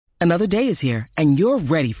Another day is here, and you're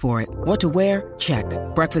ready for it. What to wear? Check.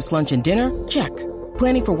 Breakfast, lunch, and dinner? Check.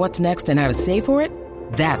 Planning for what's next and how to save for it?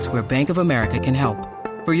 That's where Bank of America can help.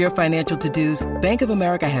 For your financial to-dos, Bank of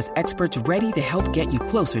America has experts ready to help get you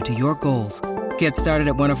closer to your goals. Get started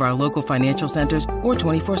at one of our local financial centers or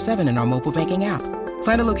 24/7 in our mobile banking app.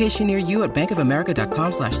 Find a location near you at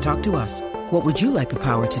bankofamerica.com/talktous. What would you like the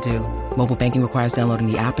power to do? Mobile banking requires downloading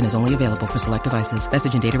the app and is only available for select devices.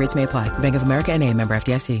 Message and data rates may apply. Bank of America N.A., member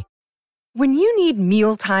FDIC. When you need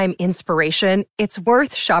mealtime inspiration, it's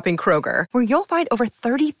worth shopping Kroger, where you'll find over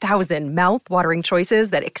 30,000 mouth-watering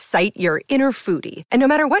choices that excite your inner foodie. And no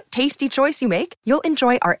matter what tasty choice you make, you'll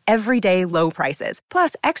enjoy our everyday low prices,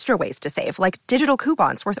 plus extra ways to save, like digital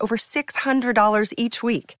coupons worth over $600 each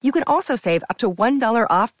week. You can also save up to $1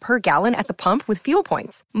 off per gallon at the pump with fuel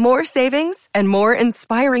points. More savings and more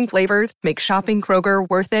inspiring flavors make shopping Kroger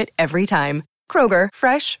worth it every time. Kroger,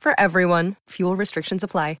 fresh for everyone. Fuel restrictions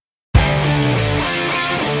apply.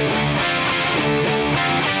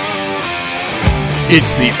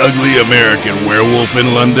 It's the Ugly American Werewolf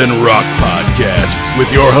in London rock podcast with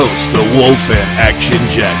your hosts, the Wolf and Action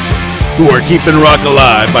Jackson, who are keeping rock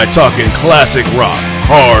alive by talking classic rock,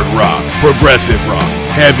 hard rock, progressive rock,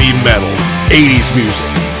 heavy metal, 80s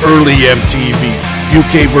music, early MTV,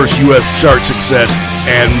 UK vs. US chart success,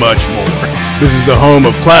 and much more. This is the home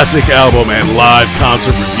of classic album and live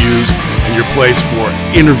concert reviews and your place for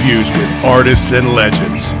interviews with artists and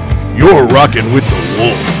legends. You're rocking with the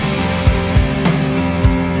Wolf.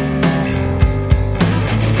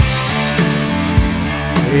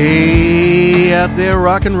 Hey out there,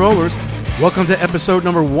 rock and rollers. Welcome to episode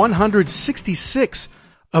number 166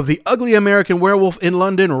 of the Ugly American Werewolf in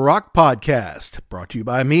London rock podcast. Brought to you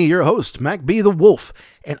by me, your host, Mac B. the Wolf.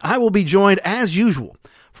 And I will be joined, as usual,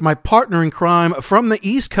 for my partner in crime from the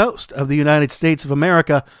East Coast of the United States of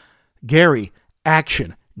America, Gary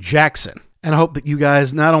Action Jackson. And I hope that you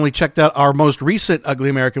guys not only checked out our most recent Ugly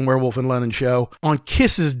American Werewolf in London show on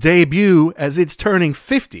Kiss's debut, as it's turning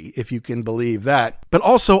 50, if you can believe that, but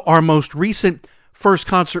also our most recent First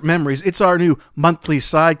Concert Memories. It's our new monthly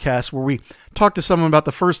sidecast where we talk to someone about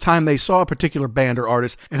the first time they saw a particular band or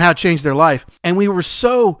artist and how it changed their life. And we were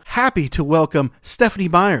so happy to welcome Stephanie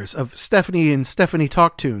Myers of Stephanie and Stephanie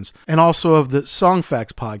Talk Tunes, and also of the Song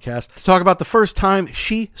Facts podcast, to talk about the first time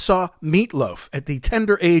she saw Meatloaf at the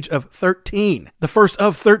tender age of 13. The first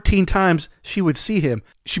of 13 times she would see him.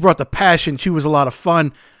 She brought the passion. She was a lot of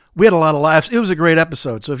fun. We had a lot of laughs. It was a great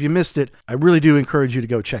episode. So if you missed it, I really do encourage you to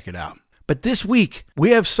go check it out. But this week,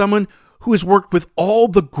 we have someone who has worked with all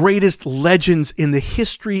the greatest legends in the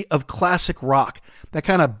history of classic rock. That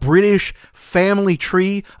kind of British family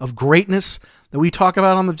tree of greatness that we talk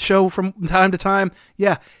about on the show from time to time.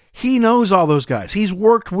 Yeah, he knows all those guys. He's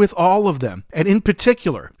worked with all of them. And in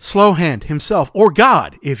particular, Slowhand himself, or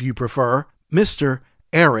God, if you prefer, Mr.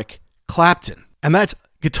 Eric Clapton. And that's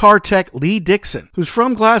guitar tech Lee Dickson, who's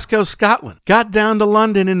from Glasgow, Scotland, got down to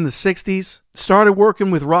London in the 60s, started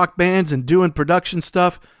working with rock bands and doing production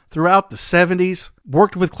stuff throughout the 70s,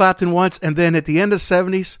 worked with Clapton once, and then at the end of the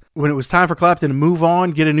 70s, when it was time for Clapton to move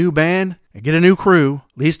on, get a new band, and get a new crew,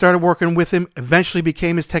 Lee started working with him, eventually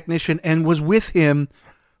became his technician, and was with him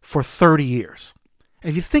for 30 years.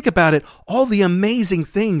 And if you think about it, all the amazing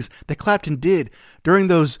things that Clapton did during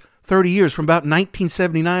those 30 years, from about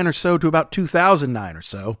 1979 or so to about 2009 or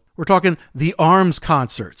so. We're talking the Arms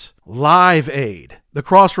concerts, Live Aid, the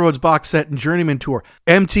Crossroads box set and Journeyman tour,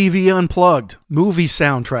 MTV Unplugged, movie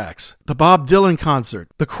soundtracks, the Bob Dylan concert,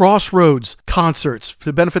 the Crossroads concerts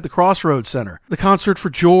to benefit the Crossroads Center, the concert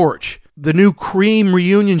for George, the new Cream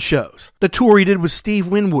reunion shows, the tour he did with Steve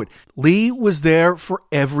Winwood. Lee was there for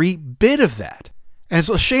every bit of that. And it's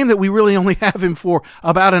a shame that we really only have him for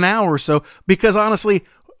about an hour or so, because honestly,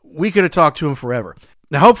 we could have talked to him forever.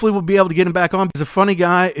 Now, hopefully we'll be able to get him back on. He's a funny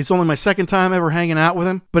guy. It's only my second time ever hanging out with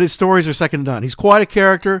him, but his stories are second to none. He's quite a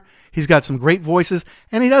character. He's got some great voices,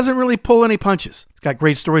 and he doesn't really pull any punches. He's got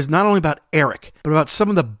great stories, not only about Eric, but about some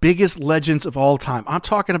of the biggest legends of all time. I'm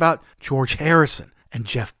talking about George Harrison and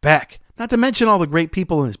Jeff Beck, not to mention all the great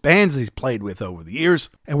people in his bands that he's played with over the years.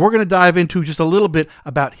 And we're going to dive into just a little bit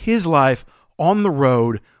about his life on the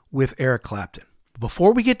road with Eric Clapton.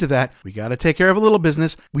 Before we get to that, we got to take care of a little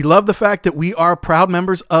business. We love the fact that we are proud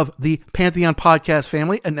members of the Pantheon Podcast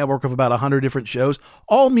family, a network of about 100 different shows.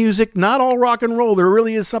 All music, not all rock and roll. There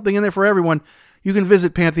really is something in there for everyone. You can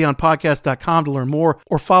visit pantheonpodcast.com to learn more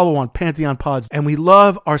or follow on Pantheon Pods. And we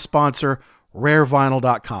love our sponsor,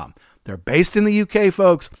 rarevinyl.com. They're based in the UK,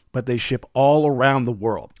 folks, but they ship all around the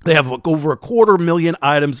world. They have over 250,000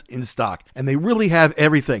 items in stock, and they really have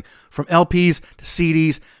everything from LPs to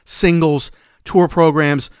CDs, singles, tour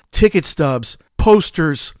programs, ticket stubs,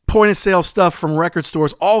 posters, point-of-sale stuff from record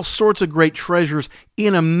stores, all sorts of great treasures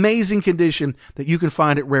in amazing condition that you can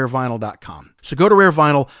find at rarevinyl.com. So go to Rare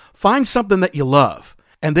Vinyl, find something that you love,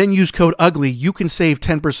 and then use code UGLY. You can save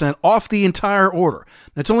 10% off the entire order.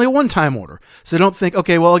 That's only a one-time order. So don't think,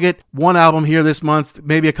 okay, well, I'll get one album here this month,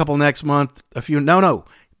 maybe a couple next month, a few. No.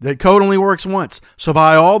 The code only works once. So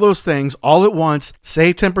buy all those things all at once,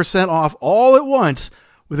 save 10% off all at once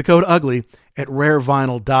with the code UGLY at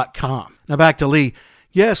rarevinyl.com. Now back to Lee.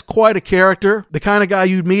 Yes, quite a character, the kind of guy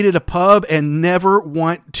you'd meet at a pub and never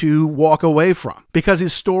want to walk away from because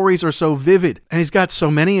his stories are so vivid and he's got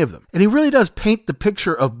so many of them. And he really does paint the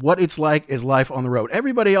picture of what it's like as life on the road.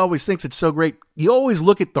 Everybody always thinks it's so great. You always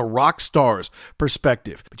look at the rock star's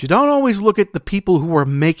perspective, but you don't always look at the people who are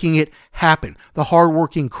making it happen, the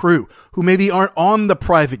hardworking crew who maybe aren't on the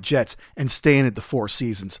private jets and staying at the Four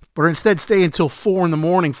Seasons, but are instead staying until 4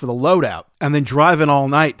 a.m. for the loadout and then driving all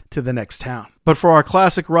night to the next town. But for our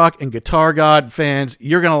classic rock and guitar god fans,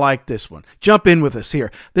 you're going to like this one. Jump in with us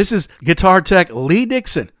here. This is guitar tech Lee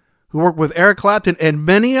Dickson, who worked with Eric Clapton and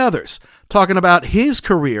many others, talking about his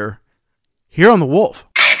career here on The Wolf.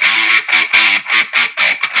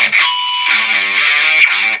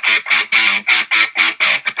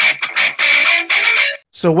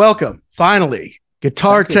 So welcome, finally,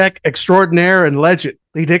 guitar tech extraordinaire and legend,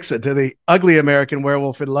 Lee Dickson, to the Ugly American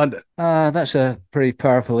Werewolf in London. That's a pretty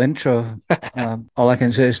powerful intro. All I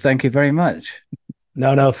can say is thank you very much.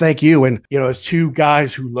 No, thank you. And, as two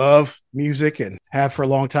guys who love music and have for a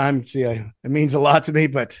long time, it means a lot to me,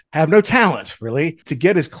 but have no talent, really, to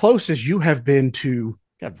get as close as you have been to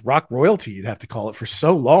rock royalty, you'd have to call it, for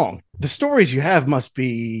so long. The stories you have must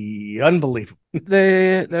be unbelievable.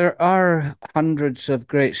 There are hundreds of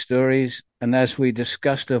great stories. And as we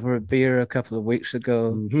discussed over a beer a couple of weeks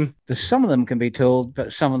ago, some of them can be told,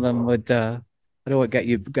 but some of them would, I don't want to get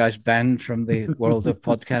you guys banned from the world of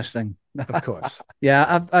podcasting. Of course.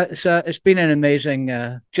 Yeah, it's been an amazing,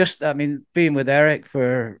 being with Eric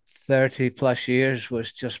for 30 plus years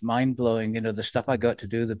was just mind blowing. The stuff I got to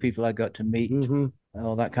do, the people I got to meet,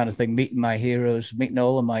 all that kind of thing, meeting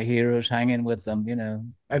all of my heroes, hanging with them,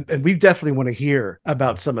 And we definitely want to hear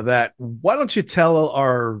about some of that. Why don't you tell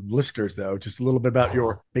our listeners, though, just a little bit about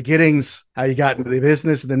your beginnings, how you got into the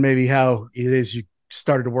business, and then maybe how it is you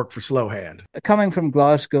started to work for Slowhand. Coming from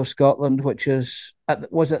Glasgow, Scotland, which was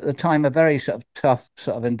at the time a very sort of tough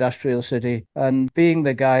sort of industrial city, and being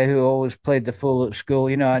the guy who always played the fool at school,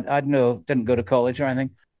 I didn't go to college or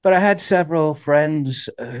anything, but I had several friends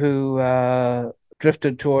who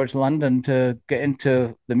drifted towards London to get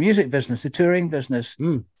into the music business, the touring business.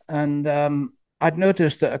 And I'd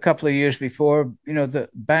noticed that a couple of years before, the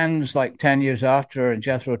bands like 10 Years After and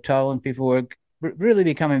Jethro Tull and people were really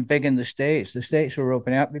becoming big in the States. The States were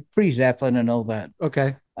opening up, pre-Zeppelin and all that.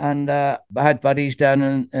 Okay. And I had buddies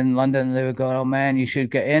down in London, and they were going, oh man, you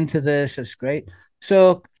should get into this. It's great.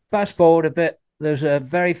 So fast forward a bit, there's a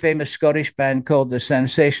very famous Scottish band called the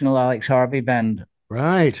Sensational Alex Harvey Band.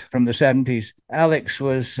 Right. From the 70s. Alex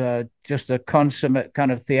was just a consummate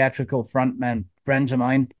kind of theatrical frontman, friends of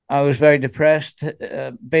mine. I was very depressed.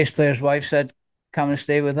 Bass player's wife said, come and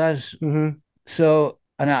stay with us. So,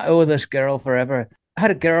 and I owe this girl forever. I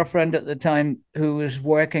had a girlfriend at the time who was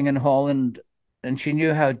working in Holland, and she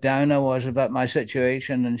knew how down I was about my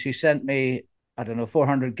situation. And she sent me,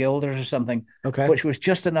 400 guilders or something, which was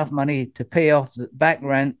just enough money to pay off the back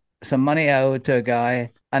rent, some money I owed to a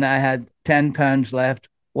guy. And I had £10 left,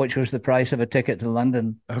 which was the price of a ticket to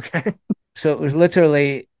London. Okay. So it was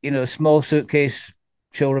literally, small suitcase,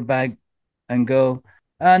 shoulder bag, and go.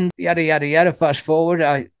 And yada, yada, yada. Fast forward,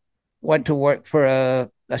 I went to work for a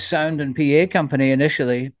sound and PA company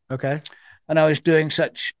initially. Okay. And I was doing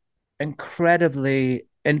such incredibly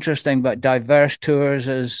interesting but diverse tours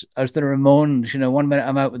as the Ramones. 1 minute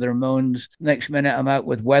I'm out with the Ramones, next minute I'm out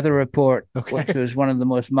with Weather Report, which was one of the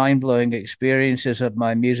most mind-blowing experiences of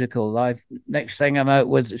my musical life. Next thing I'm out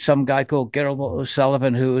with some guy called Gilbert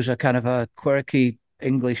O'Sullivan, who was a kind of a quirky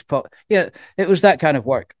English pop. Yeah, it was that kind of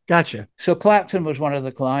work. Gotcha. So Clapton was one of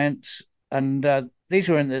the clients, and these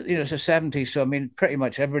were in the it's the 70s, so pretty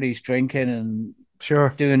much everybody's drinking and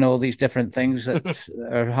doing all these different things that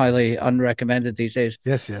are highly unrecommended these days.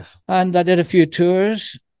 Yes. And I did a few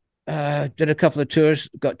tours, did a couple of tours,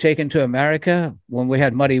 got taken to America when we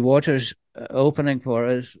had Muddy Waters opening for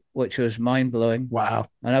us, which was mind-blowing. Wow.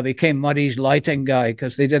 And I became Muddy's lighting guy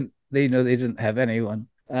because they didn't have anyone.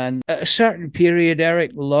 And at a certain period,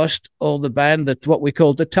 Eric lost all the band, what we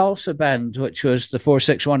called the Tulsa Band, which was the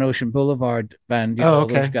 461 Ocean Boulevard band. All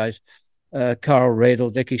those guys. Carl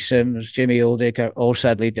Radle, Dickie Sims, Jimmy Oldacre, all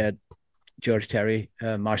sadly dead. George Terry,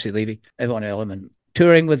 Marcy Levy, Yvonne Elliman.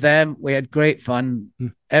 touring with them. We had great fun.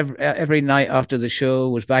 Every night after the show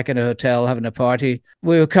was back in a hotel having a party.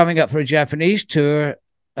 We were coming up for a Japanese tour,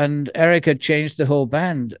 and Eric had changed the whole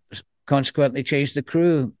band, consequently changed the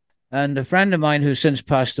crew. And a friend of mine who's since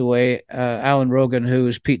passed away, Alan Rogan, who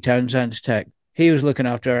was Pete Townshend's tech, he was looking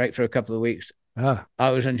after Eric for a couple of weeks. I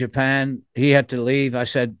was in Japan. He had to leave. I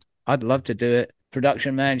said, I'd love to do it.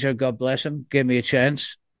 Production manager, God bless him, gave me a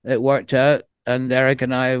chance. It worked out. And Eric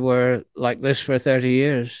and I were like this for 30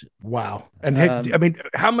 years. Wow. And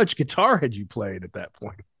how much guitar had you played at that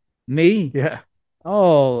point? Me? Yeah.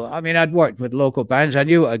 Oh, I mean, I'd worked with local bands. I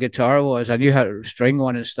knew what a guitar was. I knew how to string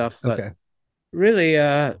one and stuff. But really,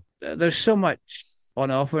 there's so much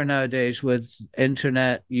on offer nowadays with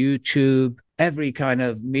internet, YouTube, every kind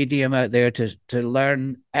of medium out there to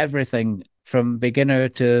learn everything from beginner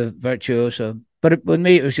to virtuoso. But with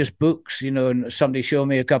me, it was just books, and somebody showed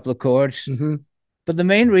me a couple of chords. Mm-hmm. But the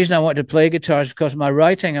main reason I wanted to play guitar is because of my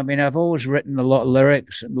writing. I mean, I've always written a lot of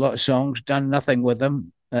lyrics and a lot of songs, done nothing with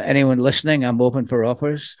them. Anyone listening, I'm open for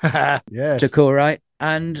offers to co-write.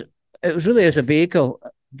 And it was really as a vehicle.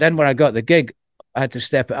 Then when I got the gig, I had to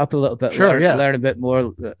step it up a little bit, learn a bit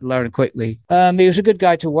more, learn quickly. He was a good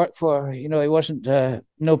guy to work for. He wasn't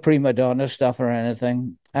no prima donna stuff or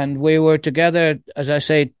anything. And we were together, as I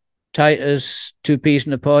say, tight as two peas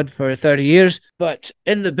in a pod for 30 years. But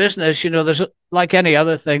in the business, there's, like any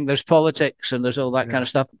other thing, there's politics and there's all that kind of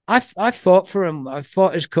stuff. I fought for him. I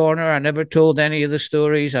fought his corner. I never told any of the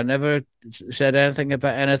stories. I never said anything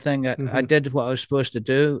about anything. I did what I was supposed to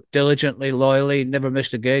do, diligently, loyally, never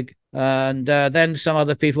missed a gig. And then some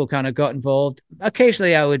other people kind of got involved.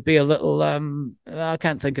 Occasionally I would be a little, I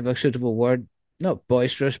can't think of a suitable word, not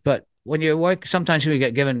boisterous, but when you work, sometimes you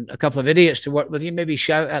get given a couple of idiots to work with, you maybe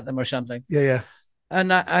shout at them or something. Yeah.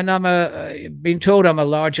 And I'm being told I'm a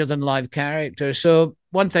larger than life character. So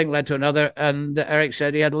one thing led to another, and Eric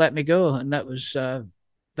said he had to let me go, and that was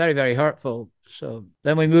very, very hurtful. So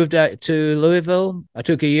then we moved out to Louisville. I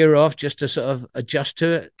took a year off just to sort of adjust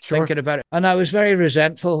to it, thinking about it. And I was very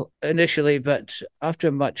resentful initially, but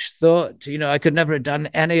after much thought, I could never have done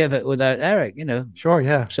any of it without Eric, Sure,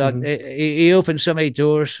 yeah. So he opened so many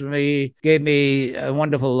doors for me, gave me a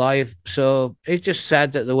wonderful life. So it's just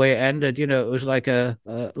sad that the way it ended, it was like a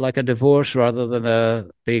divorce rather than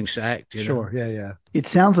being sacked. Sure, yeah. It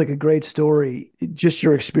sounds like a great story, just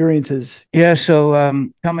your experiences. Yeah, so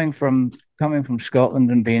coming from Scotland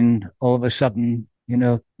and being all of a sudden,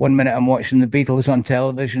 1 minute I'm watching the Beatles on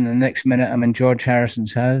television, and the next minute I'm in George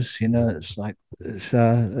Harrison's house. It's like it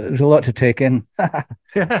was a lot to take in.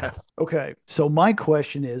 Yeah. Okay. So my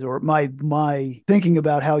question is, or my thinking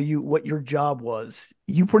about what your job was,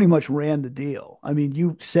 you pretty much ran the deal. I mean,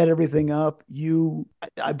 you set everything up.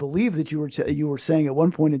 I believe that you were saying at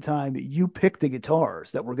one point in time that you picked the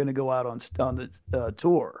guitars that were going to go out on the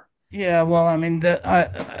tour. Yeah, well, I mean,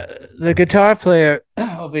 the guitar player,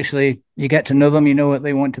 obviously, you get to know them, you know what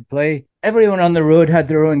they want to play. Everyone on the road had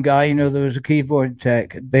their own guy, there was a keyboard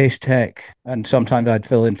tech, bass tech, and sometimes I'd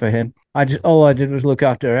fill in for him. All I did was look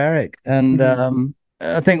after Eric. And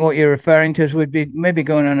I think what you're referring to is we'd be maybe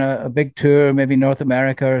going on a big tour, maybe North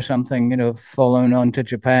America or something, following on to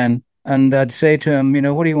Japan. And I'd say to him,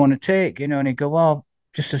 what do you want to take? And he'd go, well,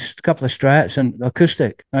 just a couple of Strats and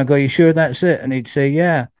acoustic. And I'd go, you sure that's it? And he'd say,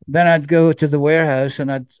 yeah. Then I'd go to the warehouse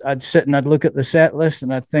and I'd sit and I'd look at the set list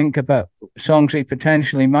and I'd think about songs he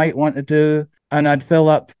potentially might want to do. And I'd fill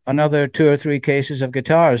up another 2 or 3 cases of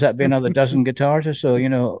guitars. That'd be another dozen guitars or so,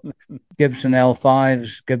 Gibson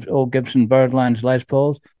L5s, old Gibson Birdlands, Les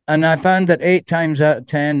Pauls. And I found that 8 times out of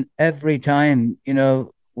 10, every time,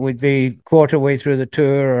 we'd be quarter way through the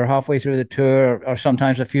tour or halfway through the tour or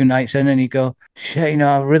sometimes a few nights in, and he'd go, shit,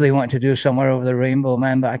 I really want to do Somewhere Over the Rainbow,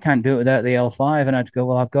 man, but I can't do it without the L5. And I'd go,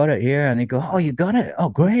 well, I've got it here. And he'd go, oh, you got it? Oh,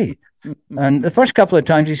 great. And the first couple of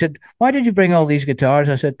times he said, why did you bring all these guitars?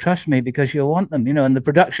 I said, trust me, because you'll want them, and the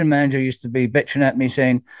production manager used to be bitching at me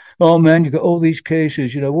saying, oh man, you got all these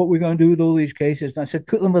cases, what are we going to do with all these cases? And I said,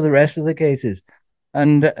 put them with the rest of the cases.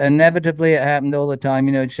 And inevitably it happened all the time.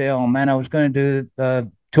 He'd say, oh man, I was going to do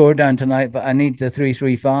tour down tonight, but I need the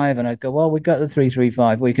 335. And I'd go, well, we got the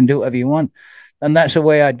 335. We can do whatever you want. And that's the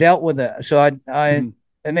way I dealt with it. So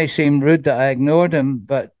it may seem rude that I ignored him,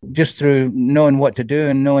 but just through knowing what to do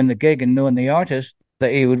and knowing the gig and knowing the artist,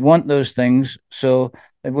 that he would want those things. So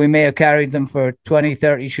we may have carried them for 20,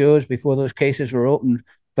 30 shows before those cases were opened.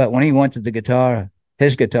 But when he wanted the guitar,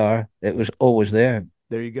 his guitar, it was always there.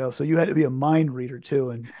 There you go. So you had to be a mind reader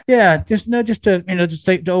too. And yeah, just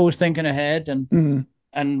to always thinking ahead. And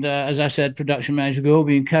And as I said, production manager go,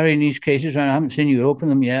 we've been carrying these cases around. I haven't seen you open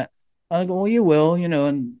them yet. I go, well, you will,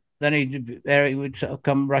 and then Eric would sort of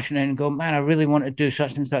come rushing in and go, man, I really want to do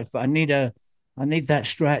such and such, but I need that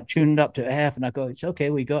strat tuned up to F. And I go, it's okay,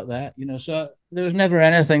 we got that, So there was never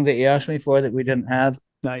anything that he asked me for that we didn't have.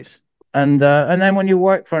 Nice. And then when you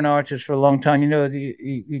work for an artist for a long time,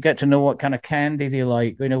 you get to know what kind of candy they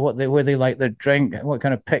like, where they like their drink, what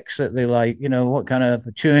kind of picks that they like, what kind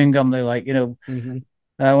of chewing gum they like, Mm-hmm.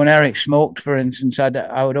 When Eric smoked, for instance,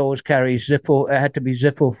 I would always carry Zippo. It had to be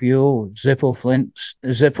Zippo fuel, Zippo flints,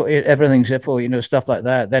 everything Zippo, stuff like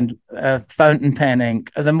that. Then fountain pen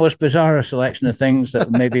ink, the most bizarre selection of things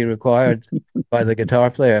that may be required by the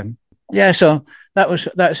guitar player. Yeah, so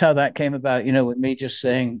that's how that came about. With me just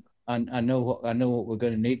saying, I know what we're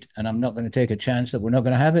going to need, and I'm not going to take a chance that we're not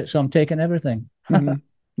going to have it. So I'm taking everything. Mm-hmm.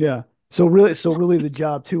 Yeah. So really the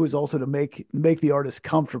job too is also to make the artist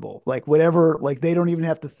comfortable. Like whatever, like they don't even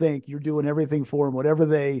have to think. You're doing everything for them. Whatever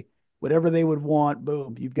they would want,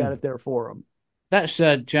 boom, you've got it there for them. That's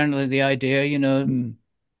generally the idea,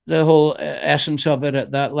 The whole essence of it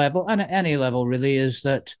at that level, and at any level really, is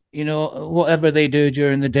that, whatever they do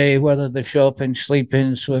during the day, whether they're shopping,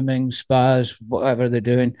 sleeping, swimming, spas, whatever they're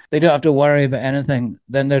doing, they don't have to worry about anything.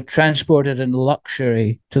 Then they're transported in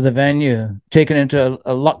luxury to the venue, taken into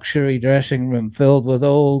a luxury dressing room filled with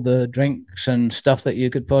all the drinks and stuff that you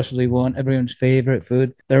could possibly want, everyone's favorite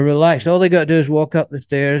food. They're relaxed. All they got to do is walk up the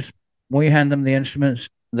stairs. We hand them the instruments.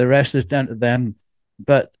 The rest is down to them.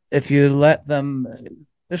 But if you let them...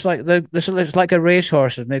 It's like a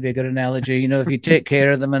racehorse is maybe a good analogy. If you take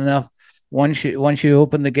care of them enough, once you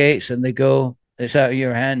open the gates and they go, it's out of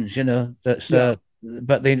your hands.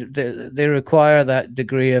 But they require that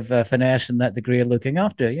degree of finesse and that degree of looking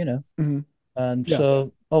after. Mm-hmm. And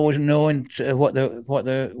so always knowing what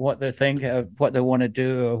they think, what they want to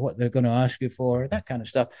do, or what they're going to ask you for, that kind of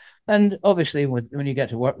stuff. And obviously, when you get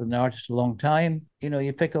to work with an artist a long time,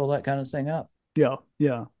 you pick all that kind of thing up. Yeah,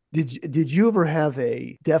 yeah. Did you ever have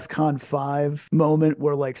a DEF CON 5 moment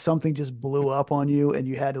where like something just blew up on you and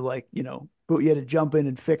you had to you had to jump in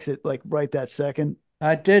and fix it like right that second?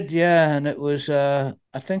 I did, yeah, and it was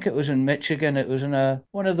I think it was in Michigan. It was in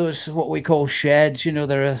one of those what we call sheds.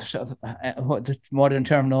 They're a sort of what the modern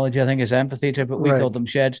terminology I think is amphitheater, but we call them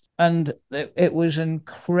sheds. And it was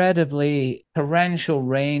incredibly torrential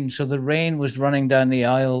rain, so the rain was running down the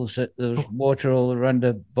aisles. There was water all around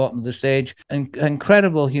the bottom of the stage, and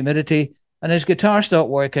incredible humidity. And his guitar stopped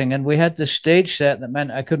working, and we had the stage set that meant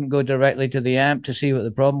I couldn't go directly to the amp to see what the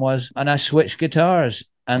problem was. And I switched guitars,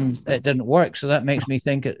 and it didn't work. So that makes me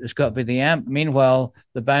think it's got to be the amp. Meanwhile,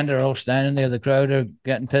 the band are all standing there. The crowd are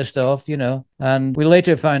getting pissed off, And we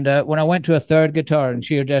later found out when I went to a third guitar in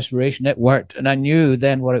sheer desperation, it worked. And I knew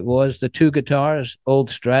then what it was. The two guitars, old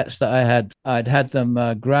Strats that I'd had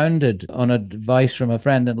them grounded on a device from a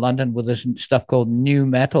friend in London with this stuff called new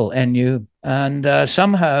metal, NU. And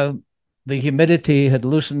somehow the humidity had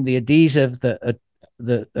loosened the adhesive that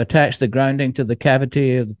attached the grounding to the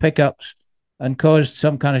cavity of the pickups and caused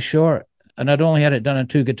some kind of short. And I'd only had it done on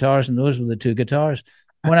two guitars, and those were the two guitars.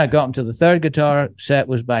 When I got him to the third guitar, set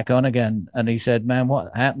was back on again. And he said, man,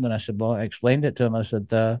 what happened? And I said, well, I explained it to him. I said,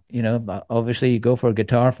 obviously you go for a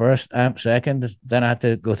guitar first, amp second. Then I had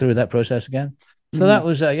to go through that process again. So that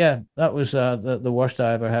was, the worst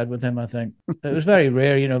I ever had with him, I think. It was very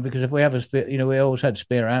rare, because if we have we always had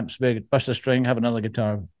spare amps, bust a string, have another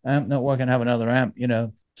guitar. Amp not working, have another amp,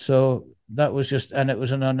 So that was just, and it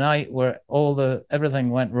was on a night where everything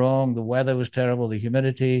went wrong. The weather was terrible, the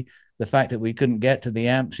humidity, the fact that we couldn't get to the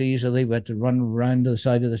amps easily. We had to run around to the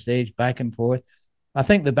side of the stage, back and forth. I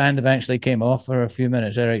think the band eventually came off for a few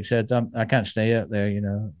minutes. Eric said, I can't stay out there,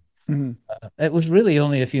 Mm-hmm. It was really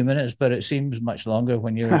only a few minutes, but it seems much longer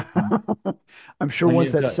when you're. I'm sure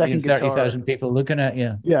once that second guitar, 30,000 people looking at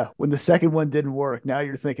you. Yeah, when the second one didn't work, now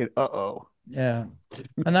you're thinking, uh-oh. Yeah,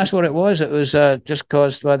 and that's what it was. It was just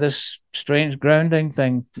caused by this strange grounding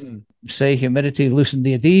thing. Say humidity loosened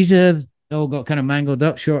the adhesive. It all got kind of mangled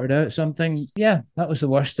up, shorted out, something. Yeah, that was the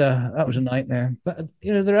worst. That was a nightmare. But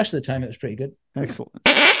the rest of the time it was pretty good. Excellent.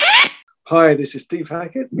 Hi, this is Steve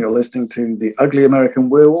Hackett, and you're listening to The Ugly American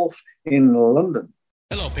Werewolf in London.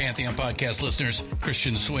 Hello, Pantheon Podcast listeners.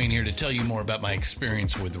 Christian Swain here to tell you more about my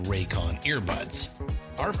experience with Raycon earbuds.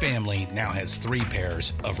 Our family now has 3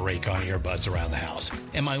 pairs of Raycon earbuds around the house,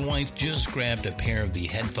 and my wife just grabbed a pair of the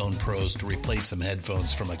Headphone Pros to replace some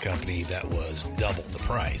headphones from a company that was double the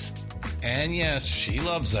price. And yes, she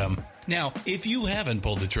loves them. Now, if you haven't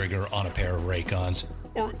pulled the trigger on a pair of Raycons,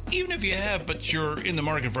 or even if you have, but you're in the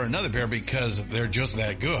market for another pair because they're just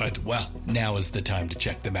that good, well, now is the time to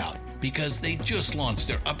check them out, because they just launched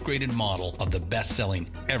their upgraded model of the best-selling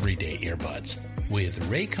everyday earbuds. With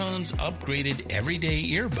Raycon's upgraded everyday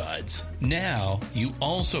earbuds, now you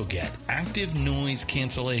also get active noise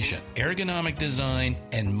cancellation, ergonomic design,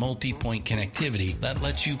 and multi-point connectivity that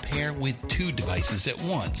lets you pair with 2 devices at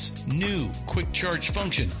once. New quick charge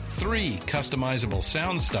function, 3 customizable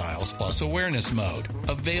sound styles, plus awareness mode.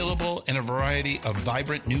 Available in a variety of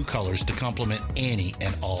vibrant new colors to complement any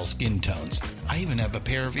and all skin tones. I even have a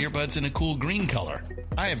pair of earbuds in a cool green color.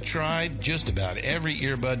 I have tried just about every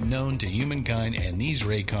earbud known to humankind, and these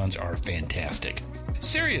Raycons are fantastic.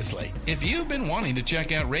 Seriously, if you've been wanting to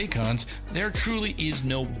check out Raycons, there truly is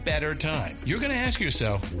no better time. You're going to ask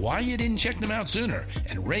yourself why you didn't check them out sooner,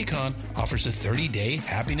 and Raycon offers a 30-day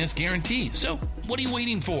happiness guarantee. So what are you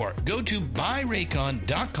waiting for? Go to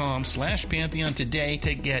buyraycon.com/Pantheon today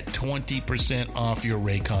to get 20% off your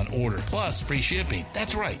Raycon order, plus free shipping.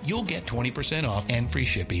 That's right, you'll get 20% off and free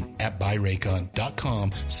shipping at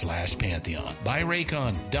buyraycon.com/Pantheon.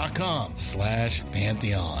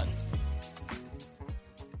 buyraycon.com/Pantheon.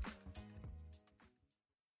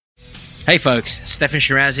 Hey folks, Stefan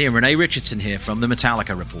Shirazi and Renee Richardson here from the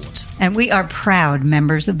Metallica Report. And we are proud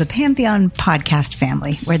members of the Pantheon podcast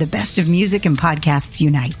family, where the best of music and podcasts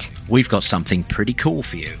unite. We've got something pretty cool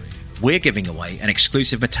for you. We're giving away an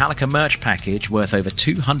exclusive Metallica merch package worth over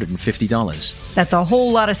 $250. That's a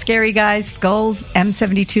whole lot of Scary Guys, skulls,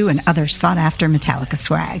 M72, and other sought-after Metallica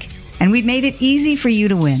swag. And we've made it easy for you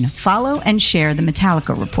to win. Follow and share the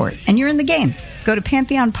Metallica Report, and you're in the game. Go to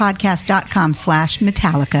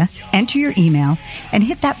pantheonpodcast.com/Metallica, enter your email, and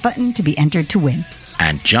hit that button to be entered to win.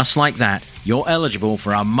 And just like that, you're eligible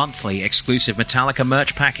for our monthly exclusive Metallica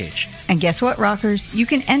merch package. And guess what, rockers? You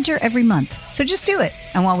can enter every month. So just do it.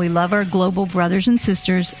 And while we love our global brothers and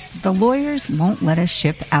sisters, the lawyers won't let us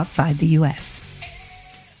ship outside the U.S.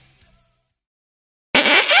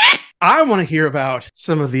 I want to hear about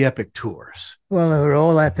some of the epic tours. Well, they were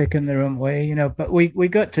all epic in their own way, but we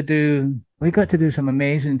got to do some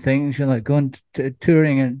amazing things, like going to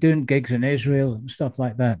touring and doing gigs in Israel and stuff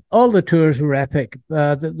like that. All the tours were epic.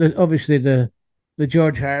 Obviously the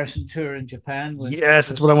George Harrison tour in Japan was, yes,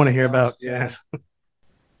 that's what I want to hear about. Yes,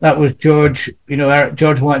 that was George.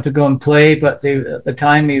 George wanted to go and play, but at the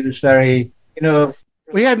time he was very,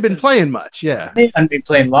 we hadn't been playing much. Yeah, he hadn't been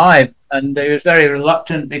playing live, and he was very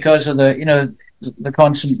reluctant because of the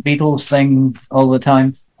constant Beatles thing all the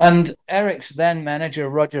time. And Eric's then manager,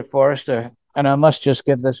 Roger Forrester, and I must just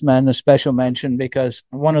give this man a special mention because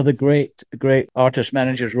one of the great artist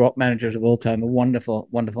managers, rock managers of all time, a wonderful,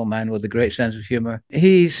 wonderful man with a great sense of humor.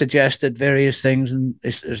 He suggested various things, and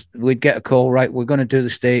we'd get a call, right, we're going to do the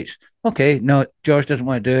States. Okay, no, George doesn't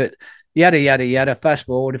want to do it. Yada, yada, yada. Fast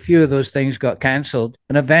forward, a few of those things got cancelled.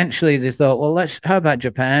 And eventually they thought, well, how about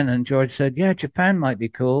Japan? And George said, yeah, Japan might be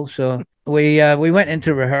cool. So we went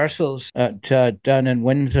into rehearsals at down in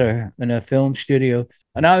Windsor in a film studio.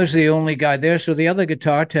 And I was the only guy there. So the other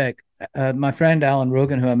guitar tech, my friend Alan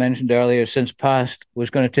Rogan, who I mentioned earlier, since passed, was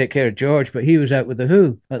going to take care of George, but he was out with The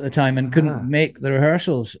Who at the time and couldn't make the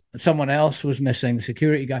rehearsals. Someone else was missing, the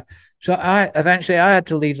security guy. So I had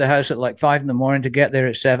to leave the house at like 5 a.m. to get there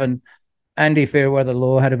at 7. Andy Fairweather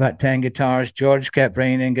Lowe had about 10 guitars. George kept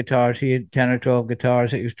bringing in guitars. He had 10 or 12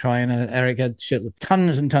 guitars that he was trying. And Eric had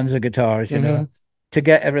tons and tons of guitars, to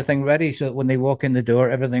get everything ready so that when they walk in the door,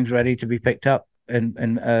 everything's ready to be picked up and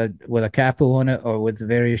with a capo on it or with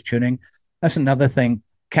various tuning. That's another thing.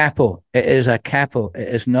 Capo. It is a capo. It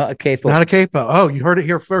is not a capo. It's not a capo. Oh, you heard it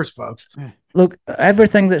here first, folks. Look,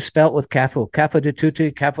 everything that's spelt with capo. Capo di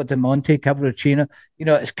tutti, capo di monte, cappuccino.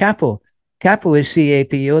 It's capo. Capo is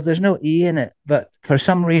C-A-P-O. There's no E in it. But for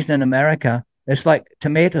some reason in America, it's like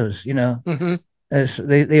tomatoes,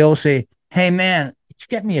 They all say, hey, man, could you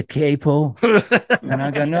get me a capo? And I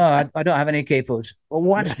go, no, I don't have any capos. Well,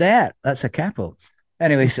 what's that? That's a capo.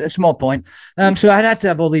 Anyways, a small point. So I had to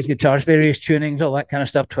have all these guitars, various tunings, all that kind of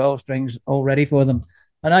stuff, 12 strings, all ready for them.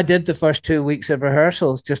 And I did the first 2 weeks of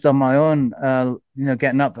rehearsals just on my own,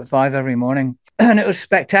 getting up at 5 every morning. And it was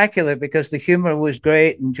spectacular because the humor was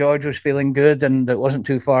great and George was feeling good and it wasn't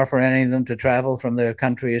too far for any of them to travel from their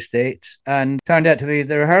country estates. And turned out to be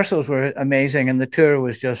the rehearsals were amazing and the tour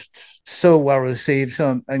was just so well received,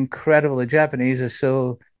 so incredible. The Japanese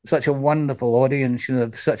are such a wonderful audience,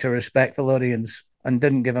 such a respectful audience. And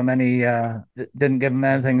didn't give him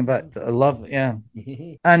anything but love. Yeah.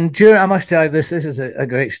 And I must tell you this is a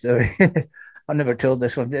great story. I've never told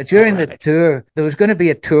this one. During the tour, there was going to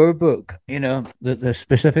be a tour book, that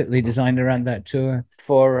specifically designed around that tour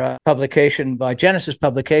for publication by Genesis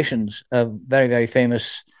Publications, a very, very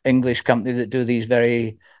famous English company that do these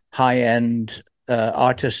very high-end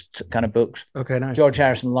artist kind of books. Okay, nice. George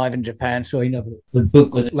Harrison live in Japan. So, the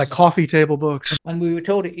book with it. Like coffee table books. And we were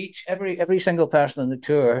told every single person on the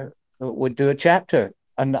tour would do a chapter.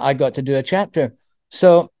 And I got to do a chapter.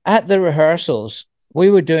 So at the rehearsals, we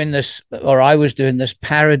were doing this, or I was doing this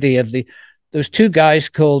parody of those two guys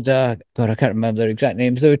called, God, I can't remember their exact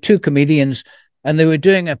names. There were two comedians, and they were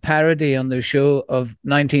doing a parody on their show of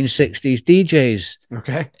 1960s DJs.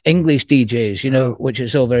 Okay. English DJs, which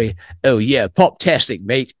is all very, oh, yeah, pop-tastic,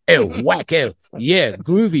 mate. Oh, wacko. Yeah,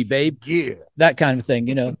 groovy, babe. Yeah. That kind of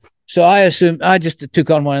thing, So I assumed I just took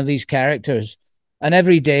on one of these characters. And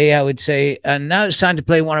every day I would say, and now it's time to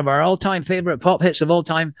play one of our all-time favorite pop hits of all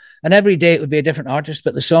time. And every day it would be a different artist,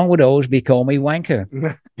 but the song would always be Call Me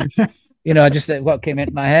Wanker. I just what came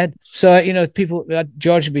into my head. So, people,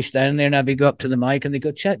 George would be standing there and I'd go up to the mic and they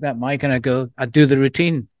go, check that mic. And I'd do the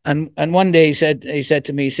routine. And one day he said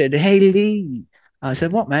to me, hey, Lee. I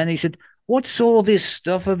said, what, man? He said, what's all this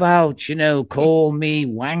stuff about, call me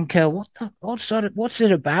wanker? What's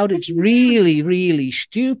it about? It's really, really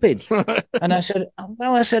stupid. And I said,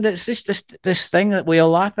 it's just this thing that we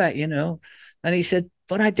all laugh at, And he said,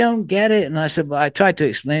 but I don't get it. And I said, well, I tried to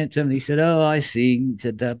explain it to him. And he said, oh, I see. He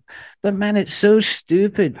said, but man, it's so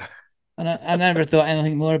stupid. And I never thought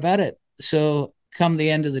anything more about it. So come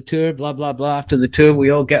the end of the tour, blah, blah, blah. After the tour, we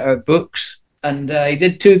all get our books. And he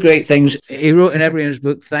did two great things. He wrote in everyone's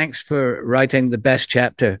book, thanks for writing the best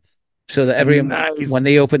chapter. So that everyone, when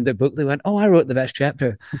they opened the book, they went, oh, I wrote the best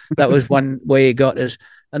chapter. That was one way he got us.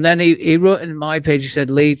 And then he wrote in my page, he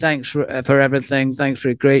said, Lee, thanks for everything. Thanks for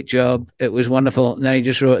a great job. It was wonderful. And then he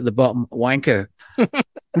just wrote at the bottom, wanker,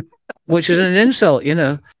 which is an insult,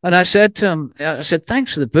 And I said to him,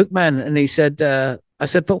 thanks for the book, man. And he said, but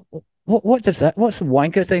what's the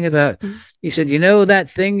wanker thing about? He said,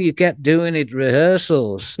 that thing you kept doing at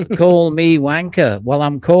rehearsals, call me wanker. Well,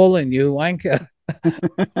 I'm calling you wanker.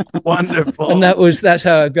 Wonderful. And that's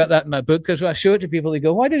how I got that in my book, because when I show it to people, they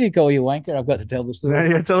go, why did he call you wanker? I've got to tell the story. Now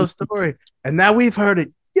you tell the story. And now we've heard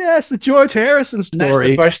it. Yes, the George Harrison story. And that's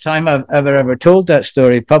the first time I've ever told that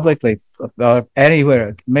story publicly or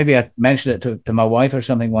anywhere. Maybe I mentioned it to my wife or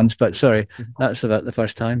something once, but sorry, that's about the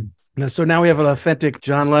first time. So now we have an authentic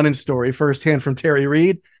John Lennon story firsthand from Terry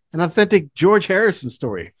Reid, an authentic George Harrison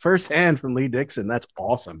story firsthand from Lee Dickson. That's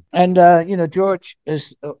awesome. And, George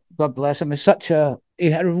is, God bless him, he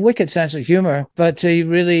had a wicked sense of humor, but he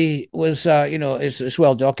really was, it's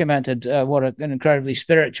well documented what an incredibly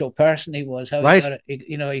spiritual person he was. How right.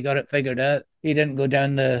 He got it figured out. He didn't go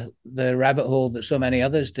down the rabbit hole that so many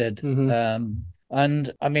others did. Mm-hmm.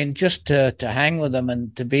 And I mean, just to hang with him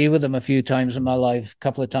and to be with him a few times in my life, a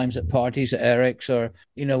couple of times at parties at Eric's, or,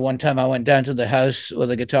 one time I went down to the house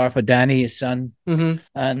with a guitar for Danny, his son. Mm-hmm.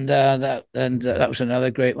 And that was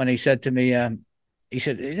another great one. He said to me, he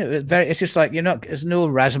said, it's just like, there's no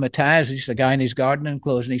razzmatazz. He's just a guy in his gardening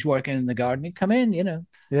clothes and he's working in the garden. He'd come in,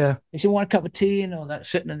 Yeah. He said, want a cup of tea and all that,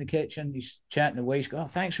 sitting in the kitchen. He's chatting away. He's going, oh,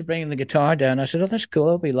 thanks for bringing the guitar down. I said, oh, that's cool.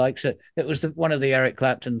 I hope he likes it. It was one of the Eric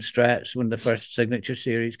Clapton Strats when the first Signature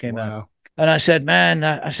series came out. And I said, man,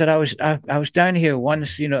 I was down here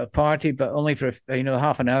once, at a party, but only for,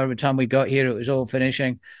 half an hour. By the time we got here, it was all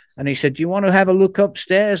finishing. And he said, do you want to have a look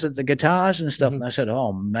upstairs at the guitars and stuff? Mm-hmm. And I said,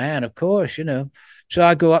 oh, man, of course, So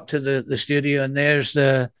I go up to the studio and there's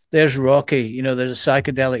Rocky, there's a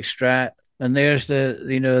psychedelic Strat, and there's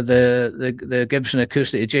the Gibson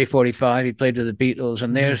acoustic, the J45 he played with the Beatles,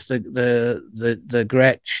 and there's the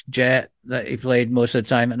Gretsch Jet that he played most of the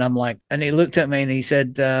time. And I'm like, and he looked at me and he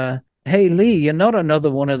said, hey, Lee, you're not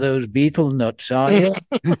another one of those Beatle nuts, are you?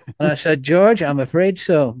 And I said, George, I'm afraid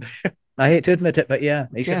so. I hate to admit it, but yeah.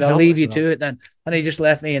 He said, I'll leave you to it then. And he just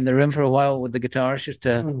left me in the room for a while with the guitars just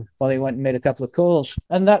while he went and made a couple of calls.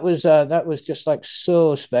 And that was just like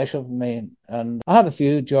so special for me. And I have a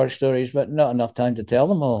few George stories, but not enough time to tell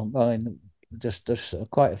them all. I mean, there's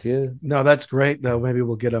quite a few. No, that's great, though. Maybe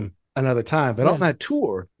we'll get them another time. But on that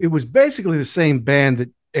tour, it was basically the same band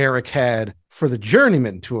that Eric had for the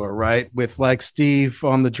Journeyman tour, right? With like Steve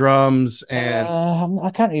on the drums and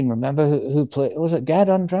I can't even remember who played. Was it Gad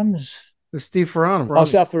on drums? Steve Ferroni. Oh,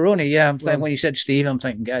 Ferroni. Yeah, I'm thinking when you said Steve, I'm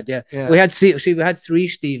thinking Gad. Yeah. We had we had three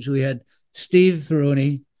Steves. We had Steve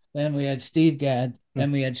Ferroni, then we had Steve Gadd,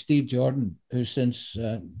 then we had Steve Jordan, who's since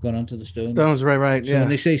gone on to the Stones. Stones, right. So when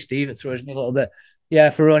they say Steve, it throws me a little bit. Yeah,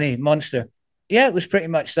 Ferroni, monster. Yeah, it was pretty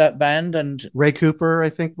much that band. And Ray Cooper, I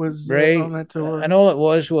think, was on that tour. And all it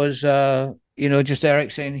was just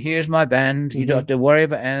Eric saying, "Here's my band. You don't have to worry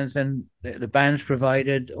about anything. The band's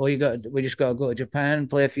provided. We just got to go to Japan,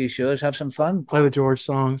 play a few shows, have some fun, play the George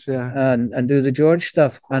songs, and do the George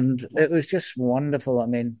stuff." And it was just wonderful. I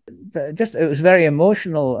mean, it was very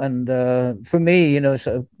emotional, and for me,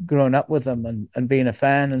 sort of growing up with them and being a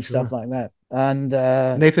fan and stuff like that. And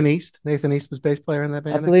Nathan East was bass player in that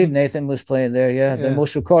band. I believe Nathan was playing there. Yeah, the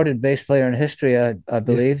most recorded bass player in history, I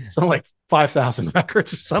believe. Something like 5,000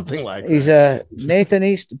 records or something like that. He's Nathan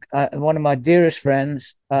East, one of my dearest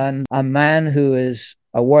friends, and a man who is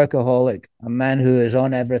a workaholic, a man who is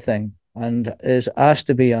on everything and is asked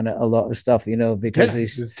to be on it, a lot of stuff, because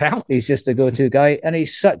he's just a go-to guy, and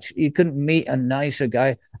you couldn't meet a nicer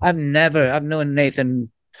guy. I've known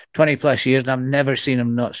Nathan 20 plus years, and I've never seen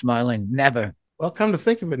him not smiling. Never. Well, come to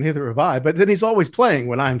think of it, neither have I. But then he's always playing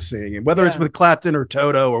when I'm seeing him, whether it's with Clapton or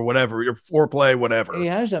Toto or whatever, your foreplay, whatever. He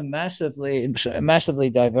has a massively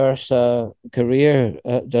diverse career,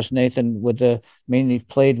 does Nathan. He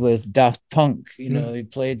played with Daft Punk, he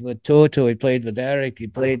played with Toto, he played with Eric, he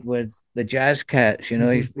played with the Jazz Cats,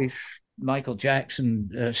 he's Michael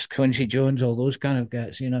Jackson, Quincy Jones, all those kind of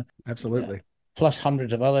guys, Absolutely. Plus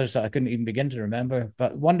hundreds of others that I couldn't even begin to remember,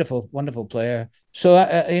 but wonderful, wonderful player. So,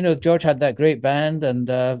 George had that great band and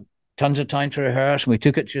tons of time to rehearse, and we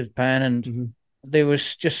took it to Japan, and they were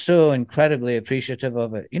just so incredibly appreciative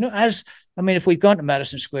of it. If we'd gone to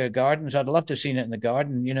Madison Square Gardens, I'd love to have seen it in the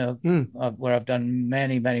garden, where I've done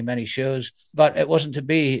many, many, many shows, but it wasn't to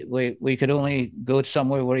be. We could only go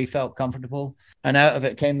somewhere where he felt comfortable, and out of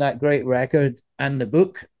it came that great record and the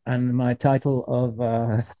book and my title of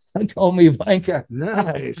Call Me Wanker.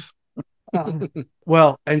 Nice.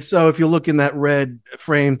 Well, and so if you look in that red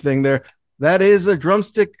frame thing there, that is a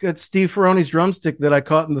drumstick. That's Steve Ferrone's drumstick that I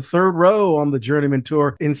caught in the third row on the Journeyman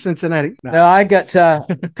tour in Cincinnati. No, I got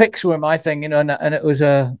picks were my thing, and it was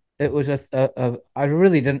I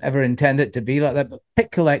really didn't ever intend it to be like that, but pick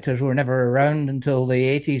collectors were never around until the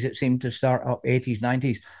 80s. It seemed to start up 80s,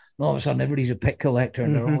 90s. And all of a sudden, everybody's a pick collector,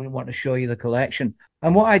 and they only want to show you the collection.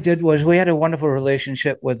 And what I did was, we had a wonderful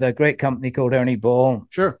relationship with a great company called Ernie Ball.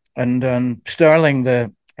 Sure. And Sterling,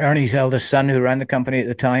 Ernie's eldest son, who ran the company at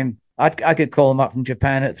the time, I could call him up from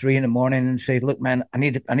Japan at 3 a.m. and say, "Look, man, I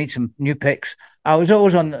need some new picks." I was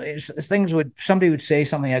always on somebody would say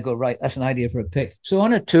something, I go, "Right, that's an idea for a pick." So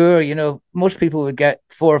on a tour, most people would get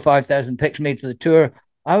 4,000 or 5,000 picks made for the tour.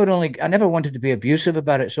 I never wanted to be abusive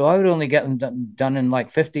about it, so I would only get them done in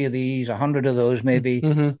like 50 of these, 100 of those maybe,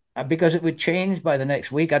 because it would change by the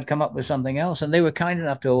next week. I'd come up with something else, and they were kind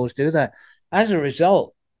enough to always do that. As a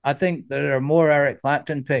result, I think there are more Eric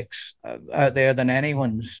Clapton picks out there than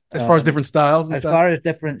anyone's. As far as different styles? As far as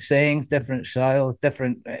different sayings, different styles,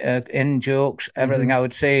 different in jokes, everything, I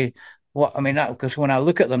would say, because when I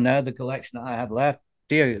look at them now, the collection that I have left,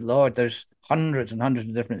 dear Lord, there's hundreds and hundreds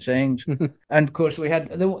of different sayings. And of course, we had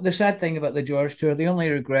the sad thing about the George tour, the only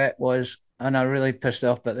regret was, and I really pissed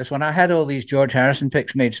off about this one, I had all these George Harrison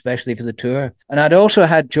picks made especially for the tour, and I'd also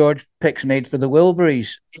had George picks made for the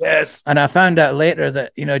Wilburys. Yes. And I found out later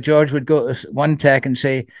that George would go to one tech and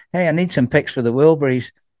say, "Hey, I need some picks for the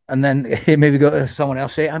Wilburys," and then he maybe go to someone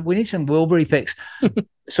else, say, "We need some Wilbury picks."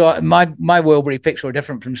 So my Wilbury picks were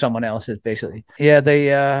different from someone else's, basically.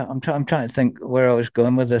 Yeah, I'm trying to think where I was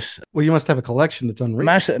going with this. Well, you must have a collection that's unreal.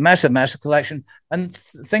 Massive collection. And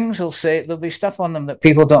things there'll be stuff on them that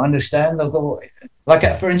people don't understand. They'll go,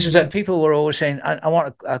 like, for instance, people were always saying, I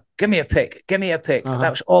want give me a pick. That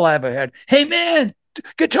was all I ever heard. "Hey, man,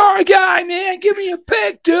 guitar guy, man, give me a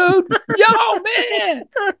pick, dude. Yo, man,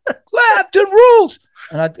 Clapton rules."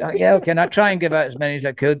 And I try and give out as many as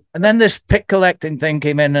I could. And then this pick collecting thing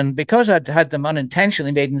came in, and because I'd had them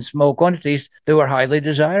unintentionally made in small quantities, they were highly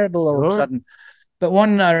desirable all of a sudden. But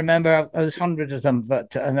one I remember, there's hundreds of them,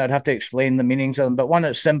 and I'd have to explain the meanings of them. But one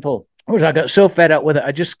that's simple was, I got so fed up with it,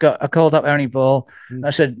 I called up Ernie Ball. And I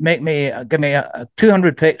said, give me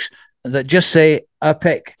 200 picks that just say "a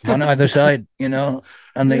pick" on either side,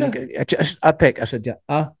 and they just "a pick." I said, "Yeah,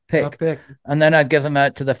 a pick." And then I'd give them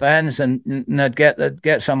out to the fans, and I'd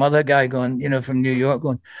get some other guy going, from New York,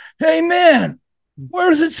 going, "Hey, man, where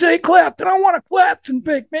does it say Clapton? I want a Clapton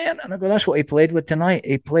pick, man." And I go, "That's what he played with tonight.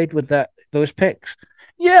 He played with those picks."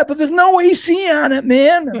 "Yeah, but there's no AC on it,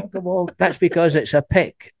 man." And I go, "Well, that's because it's a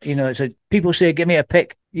pick. People say, 'Give me a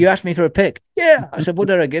pick.' You asked me for a pick." "Yeah." I said, "What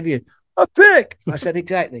did I give you?" "A pick." I said,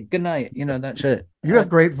 "Exactly. Good night." That's it. You have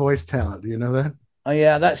great voice talent. Do you know that? Oh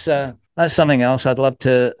yeah, that's something else I'd love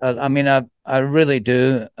to. I really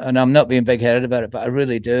do, and I'm not being big-headed about it, but I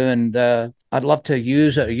really do, and I'd love to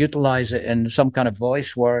use it or utilize it in some kind of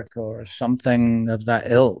voice work or something of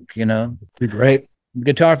that ilk. Be great.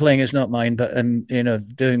 Guitar playing is not mine, but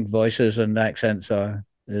doing voices and accents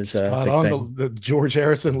is spot big on. thing. The George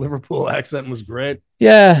Harrison Liverpool accent was great.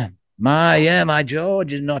 Yeah. My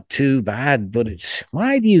George is not too bad, but it's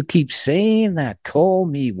why do you keep saying that? Call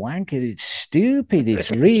me wanker. It's stupid. It's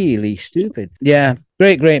really stupid. Yeah,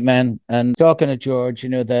 great man. And talking to George,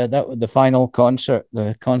 the final concert,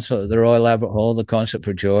 the concert at the Royal Albert Hall, the concert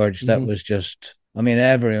for George, that was just. I mean,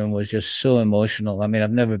 everyone was just so emotional. I mean,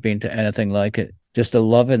 I've never been to anything like it. Just the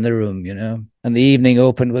love in the room, And the evening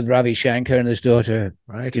opened with Ravi Shankar and his daughter,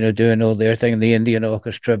 right? Doing all their thing in the Indian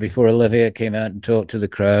orchestra before Olivia came out and talked to the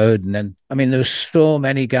crowd. And then, I mean, there's so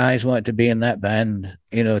many guys wanted to be in that band,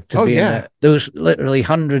 in that. There was literally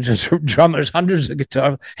hundreds of drummers, hundreds of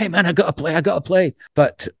guitars. Hey, man, I got to play.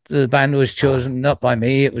 But the band was chosen not by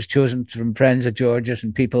me. It was chosen from friends of George's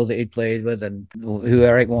and people that he'd played with and who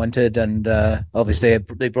Eric wanted. And obviously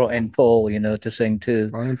they brought in Paul, to sing too.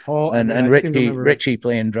 Brian Paul and Richie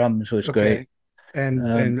playing drums was great.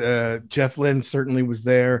 And Jeff Lynne certainly was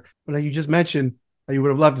there. But you just mentioned you would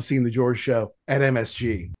have loved to see the George show at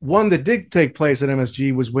MSG. One that did take place at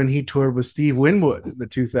MSG was when he toured with Steve Winwood in the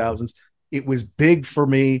 2000s. It was big for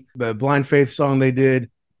me. The Blind Faith song they did.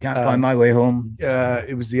 Can't Find My Way Home.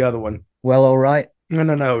 It was the other one. Well, all right.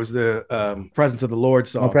 No. It was the Presence of the Lord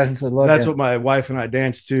song. Presence of the Lord. That's what my wife and I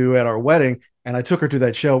danced to at our wedding. And I took her to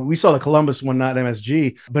that show. We saw the Columbus one, not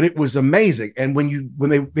MSG, but it was amazing. And when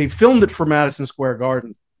they filmed it for Madison Square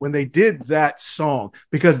Garden, when they did that song,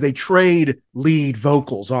 because they trade lead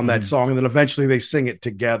vocals on that song, and then eventually they sing it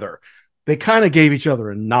together, they kind of gave each other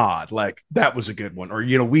a nod, like that was a good one. Or,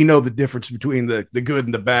 we know the difference between the good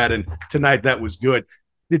and the bad. And tonight that was good.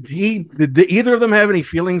 Did either of them have any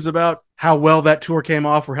feelings about how well that tour came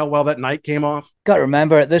off or how well that night came off? Got to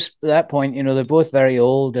remember at that point, they're both very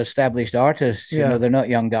old, established artists. They're not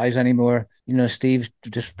young guys anymore. Steve's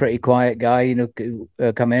just a pretty quiet guy,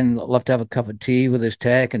 come in, love to have a cup of tea with his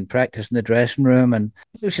tech and practice in the dressing room. And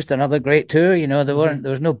it was just another great tour. There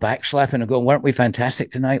was no backslapping and going, weren't we fantastic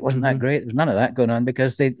tonight? Wasn't that great? There's none of that going on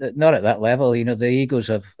because they not at that level. The egos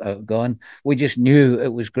have gone. We just knew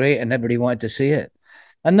it was great and everybody wanted to see it.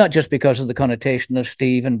 And not just because of the connotation of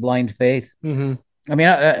Steve and Blind Faith. Mm-hmm. I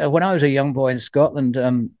mean, when I was a young boy in Scotland,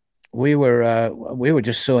 we were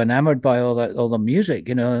just so enamored by all the music,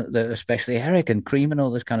 especially Eric and Cream and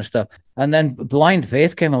all this kind of stuff. And then Blind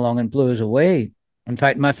Faith came along and blew us away. In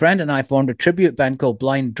fact, my friend and I formed a tribute band called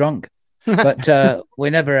Blind Drunk, but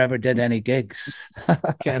we never ever did any gigs.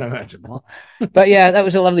 Can't imagine. But yeah, that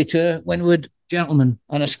was a lovely tour. Winwood, gentleman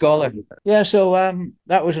and a scholar. Yeah, so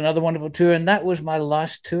that was another wonderful tour, and that was my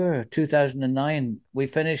last tour, 2009. We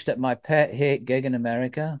finished at my pet hate gig in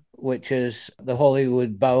America, which is the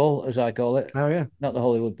Hollywood Bowl, as I call it. Oh yeah, not the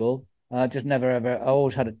Hollywood Bowl. Just never ever. I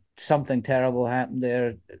always had something terrible happen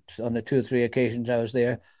there on the 2 or 3 occasions I was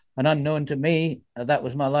there. And unknown to me, that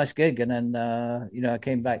was my last gig. And then, I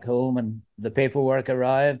came back home and the paperwork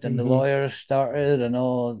arrived and the lawyers started and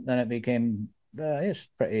all. Then it became, it's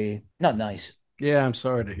pretty not nice. Yeah, I'm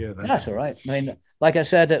sorry to hear that. That's all right. I mean, like I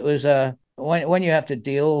said, it was when you have to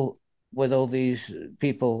deal with all these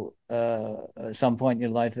people at some point in your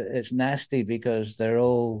life, it's nasty because they're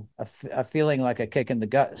all a feeling like a kick in the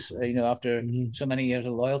guts, after so many years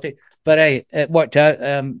of loyalty. But hey, it worked out.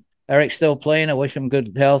 Eric's still playing. I wish him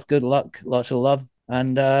good health, good luck, lots of love,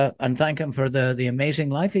 and thank him for the amazing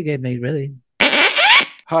life he gave me, really.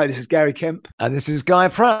 Hi, this is Gary Kemp. And this is Guy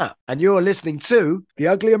Pratt. And you're listening to The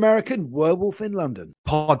Ugly American Werewolf in London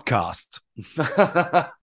podcast.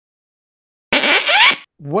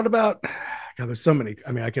 What about, God, there's so many.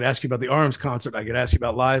 I mean, I could ask you about the Arms concert. I could ask you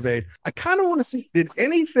about Live Aid. I kind of want to see, did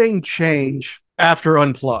anything change after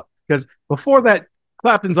Unplugged? Because before that,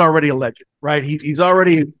 Clapton's already a legend, right? He's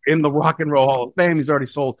already in the Rock and Roll Hall of Fame. He's already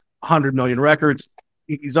sold 100 million records.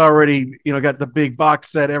 He's already, got the big box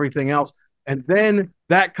set, everything else. And then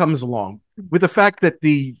that comes along with the fact that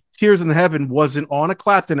the Tears in the Heaven wasn't on a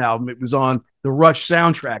Clapton album. It was on the Rush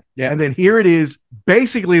soundtrack. Yeah. And then here it is,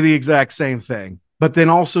 basically the exact same thing, but then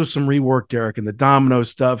also some reworked Eric and the Domino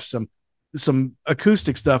stuff, some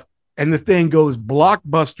acoustic stuff. And the thing goes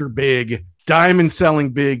blockbuster big, diamond selling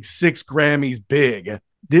big, 6 Grammys big.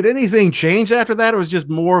 Did anything change after that, or was it just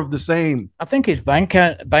more of the same? I think his bank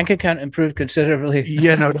account improved considerably.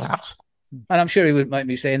 Yeah, no doubt. And I'm sure he wouldn't mind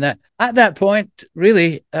me saying that. At that point,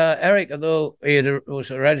 really, Eric, although he was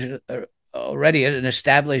already an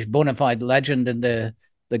established bona fide legend in the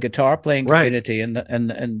guitar playing community, right,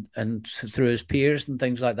 and through his peers and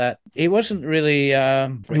things like that, he wasn't really.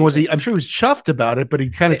 I'm sure he was chuffed about it, but he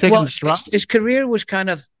kind of taken the stride. His career was kind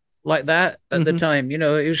of like that at the time. He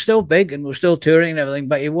was still big and was still touring and everything,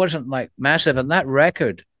 but he wasn't like massive. And that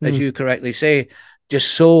record, as you correctly say,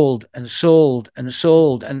 just sold and sold and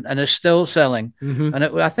sold and is still selling. Mm-hmm.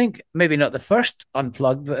 And I think maybe not the first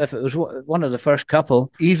Unplugged, but if it was one of the first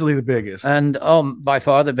couple. Easily the biggest. And by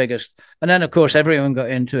far the biggest. And then, of course, everyone got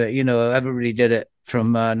into it. Everybody did it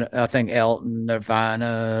from, I think, Elton,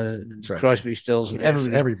 Nirvana, right. Crosby, Stills. Yes,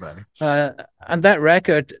 everybody. And that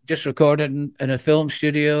record, just recorded in a film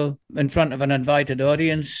studio in front of an invited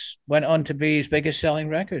audience, went on to be his biggest selling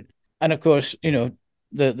record. And, of course,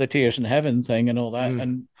 the Tears in Heaven thing and all that.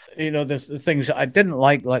 And, the things that I didn't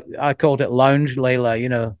like I called it Lounge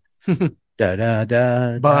Layla, da da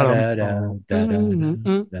da da da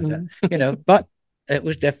da. But it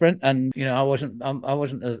was different, and I wasn't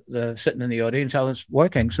sitting in the audience. I was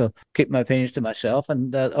working, so keep my opinions to myself,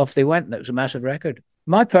 and off they went. And it was a massive record.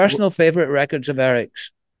 My personal favorite records of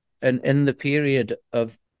Eric's, in the period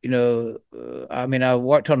of I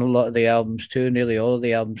worked on a lot of the albums too, nearly all of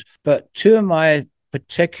the albums, but two of my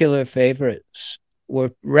particular favorites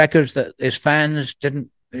were records that his fans didn't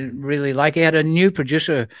really like. He had a new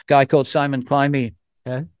producer, guy called Simon Climie,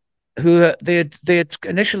 who they had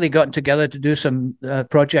initially gotten together to do some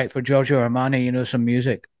project for Giorgio Armani, some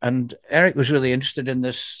music. And Eric was really interested in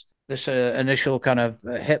this initial kind of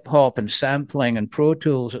hip hop and sampling and Pro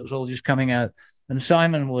Tools. It was all just coming out. And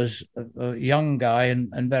Simon was a young guy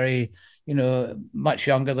and very, much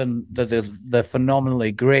younger than the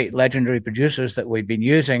phenomenally great legendary producers that we've been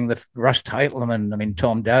using, the Russ Teitelman,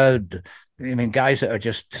 Tom Dowd, guys that are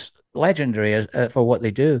just legendary for what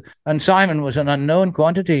they do. And Simon was an unknown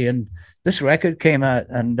quantity. And this record came out,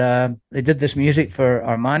 and they did this music for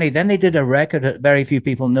Armani. Then they did a record that very few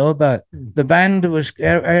people know about. The band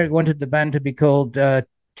Eric wanted the band to be called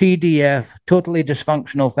TDF, Totally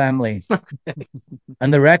Dysfunctional Family.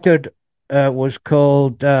 And the record was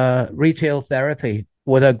called Retail Therapy,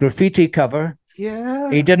 with a graffiti cover. Yeah.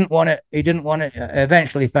 He didn't want it.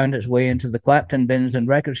 Eventually found its way into the Clapton bins and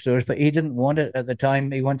record stores, but he didn't want it at the time.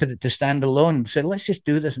 He wanted it to stand alone. Said, let's just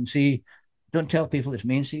do this and see. Don't tell people it's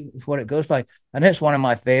me, and see what it goes like. And it's one of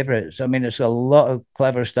my favorites. It's a lot of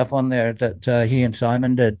clever stuff on there that he and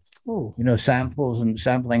Simon did. Samples and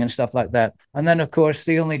sampling and stuff like that. And then, of course,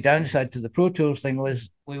 the only downside to the Pro Tools thing was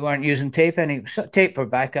we weren't using tape for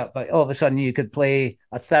backup, but all of a sudden you could play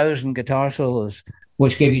 1,000 guitar solos,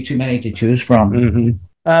 which gave you too many to choose from. Mm-hmm.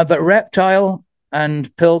 But Reptile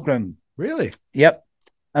and Pilgrim. Really? Yep.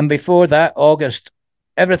 And before that, August,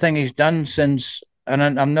 everything he's done since, and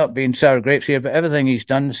I'm not being sour grapes here, but everything he's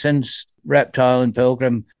done since Reptile and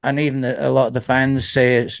Pilgrim, and even a lot of the fans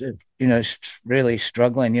say it's really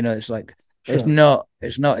struggling. It's like, sure.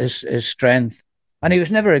 It's not his strength. And he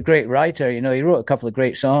was never a great writer. He wrote a couple of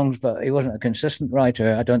great songs, but he wasn't a consistent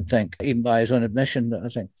writer, I don't think, even by his own admission, I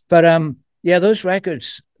think. But those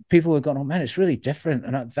records, people were going, oh man, it's really different.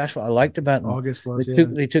 And that's what I liked about them. August was,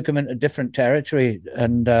 they took him into different territory,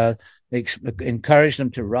 and they encouraged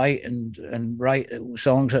them to write and write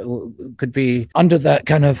songs that could be under that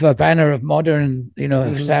kind of banner of modern,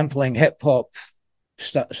 sampling hip hop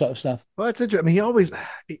sort of stuff. Well, that's interesting. He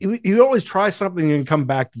always tries something and come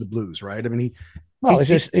back to the blues, right?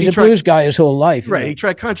 He's a blues guy his whole life. Right. He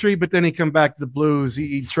tried country, but then he come back to the blues.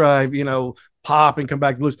 He tried, pop and come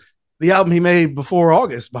back to the blues. The album he made before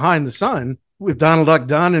August, Behind the Sun, with Donald Duck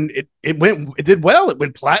Dunn, and it did well. It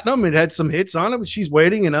went platinum. It had some hits on it with She's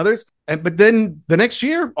Waiting and others. But then the next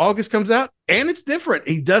year, August comes out, and it's different.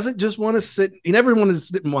 He doesn't just want to sit. He never wanted to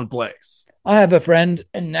sit in one place. I have a friend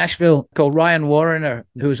in Nashville called Ryan Warrener,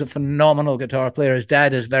 who's a phenomenal guitar player. His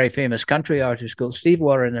dad is a very famous country artist called Steve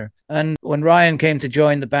Warrener. And when Ryan came to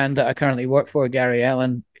join the band that I currently work for, Gary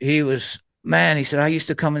Allen, he said, I used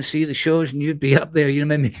to come and see the shows and you'd be up there. You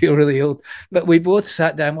made me feel really old. But we both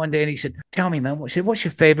sat down one day and he said, tell me, man, what's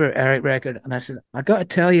your favorite Eric record? And I said, I got to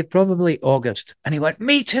tell you, probably August. And he went,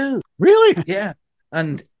 me too. Really? Yeah.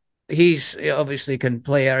 And he obviously can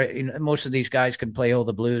play Eric. Most of these guys can play all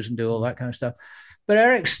the blues and do all that kind of stuff. But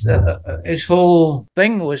Eric's, his whole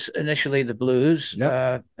thing was initially the blues,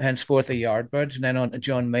 henceforth the Yardbirds, and then on to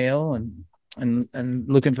John Mayall and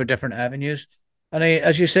looking for different avenues. And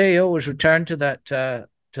as you say, he always returned to that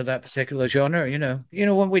particular genre.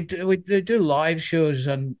 When we do live shows,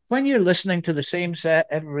 and when you're listening to the same set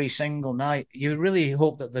every single night, you really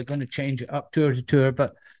hope that they're going to change it up tour to tour.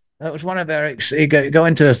 But that was one of Eric's. He go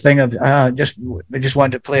into a thing of we just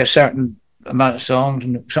wanted to play a certain amount of songs,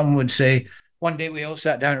 and someone would say, one day we all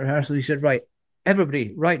sat down at rehearsal. He said, "Right,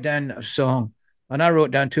 everybody, write down a song." And I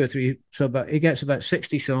wrote down 2 or 3. So, he gets about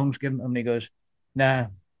 60 songs given him, and he goes, "Nah,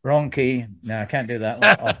 wrong key. No, I can't do that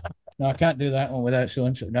one. No, I can't do that one without so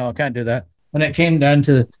and so. No, I can't do that." And it came down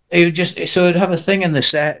to he'd have a thing in the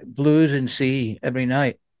set, blues in C every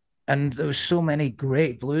night. And there was so many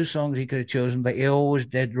great blues songs he could have chosen, but he always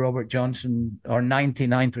did Robert Johnson, or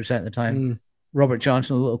 99% of the time, Robert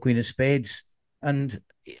Johnson, The Little Queen of Spades. And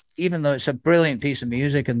even though it's a brilliant piece of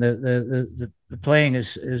music and the playing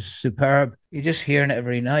is superb, you're just hearing it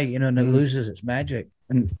every night, you know, and it loses its magic.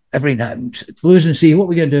 And every night, blues and sea, what are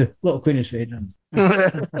we going to do? Little Queen of Spades.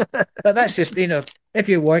 But that's just, you know, if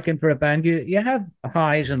you're working for a band, you have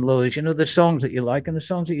highs and lows, you know, the songs that you like and the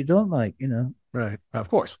songs that you don't like, you know. Right, of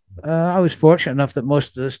course. I was fortunate enough that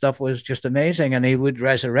most of the stuff was just amazing, and he would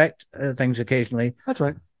resurrect things occasionally. That's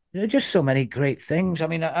right. There are just so many great things. I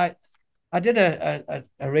mean, I did a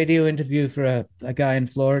radio interview for a guy in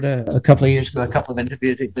Florida a couple of years ago, a couple of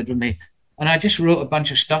interviews he did with me, and I just wrote a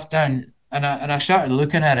bunch of stuff down, and I started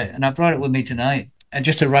looking at it, and I brought it with me tonight. And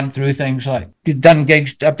just to run through things, like you've done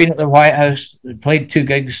gigs. I've been at the White House, played 2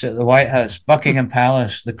 gigs at the White House, Buckingham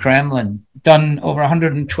Palace, the Kremlin, done over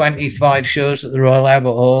 125 shows at the Royal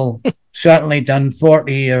Albert Hall, certainly done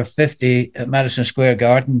 40 or 50 at Madison Square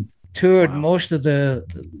Garden, toured most of the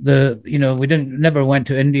you know, we never went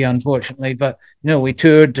to India, unfortunately, but, you know, we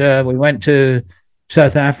toured, we went to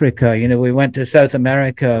South Africa, you know, we went to South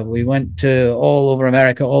America, we went to all over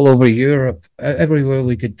America, all over Europe, everywhere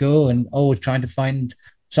we could go, and always trying to find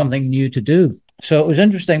something new to do. So it was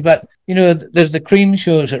interesting. But, you know, there's the Cream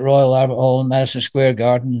shows at Royal Albert Hall and Madison Square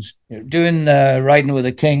Gardens, doing Riding with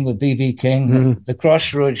the King with B.B. King, the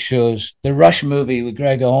Crossroads shows, the Rush movie with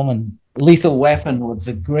Greg Allman, Lethal Weapon with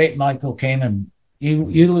the great Michael Kamen.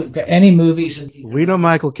 You look at any movies. We know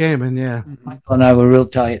Michael Kamen, yeah. Michael and I were real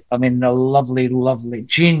tight. I mean, a lovely, lovely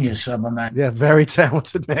genius of a man. Yeah, very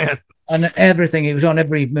talented man. And everything. He was on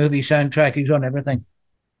every movie soundtrack. He was on everything.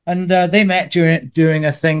 And they met during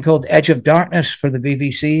a thing called Edge of Darkness for the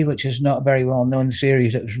BBC, which is not a very well-known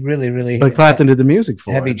series. It was really, really... But Clapton did the music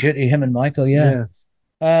for heavy it. duty, him and Michael, yeah.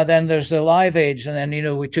 Then there's the Live Aids, and then, you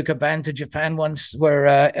know, we took a band to Japan once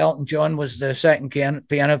where Elton John was the second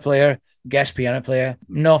piano player, guest piano player.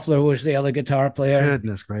 Knopfler was the other guitar player.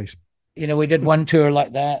 Goodness gracious. You know, we did one tour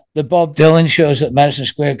like that. The Bob Dylan shows at Madison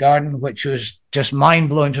Square Garden, which was just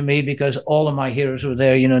mind-blowing to me because all of my heroes were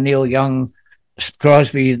there. You know, Neil Young,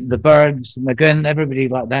 Crosby, the Byrds, McGinn, everybody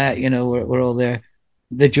like that, you know, we're all there.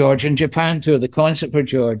 The George in Japan tour, the concert for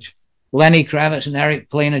George. Lenny Kravitz and Eric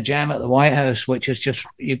playing a jam at the White House, which is just,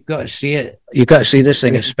 you've got to see it. You've got to see this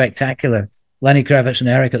thing. It's spectacular. Lenny Kravitz and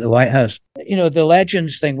Eric at the White House. You know, the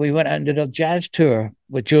Legends thing, we went out and did a jazz tour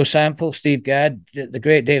with Joe Sample, Steve Gadd, the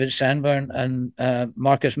great David Sanborn, and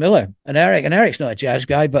Marcus Miller, and Eric. And Eric's not a jazz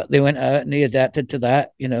guy, but they went out and he adapted to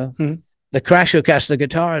that, you know. The Crashocast, the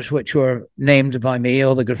guitars, which were named by me,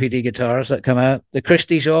 all the graffiti guitars that come out. The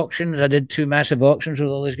Christie's auctions, I did 2 massive auctions with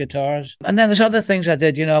all these guitars. And then there's other things I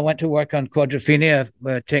did. You know, I went to work on Quadrophenia,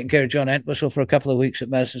 taking care of John Entwistle for a couple of weeks at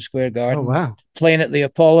Madison Square Garden. Oh, wow. Playing at the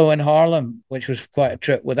Apollo in Harlem, which was quite a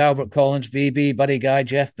trip, with Albert Collins, BB, Buddy Guy,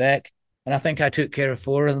 Jeff Beck. And I think I took care of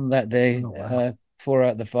 4 of them that day. Oh, wow. 4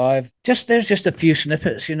 out of the 5. There's just a few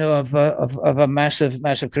snippets, you know, of a massive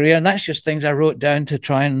career, and that's just things I wrote down to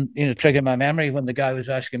try and, you know, trigger my memory when the guy was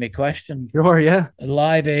asking me questions. Sure, yeah.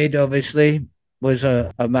 Live Aid, obviously, was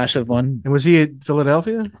a massive one. And was he at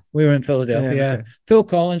Philadelphia? We were in Philadelphia. Yeah, okay. Phil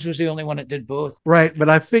Collins was the only one that did both. Right, but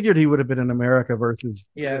I figured he would have been in America versus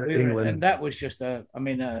England. And that was just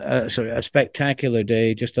a spectacular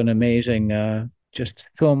day, just an amazing, just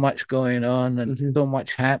so much going on and so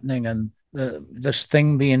much happening, and this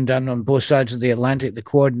thing being done on both sides of the Atlantic, the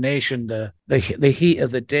coordination, the heat of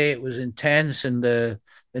the day, it was intense in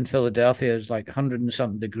Philadelphia. It was like 100 and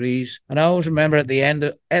something degrees. And I always remember at the end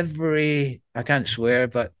of I can't swear,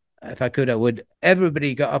 but if I could, I would.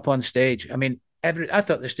 Everybody got up on stage. I mean, I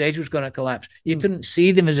thought the stage was going to collapse. You couldn't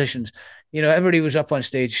see the musicians. You know, everybody was up on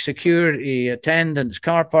stage, security, attendants,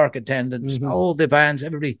 car park attendants, all the bands,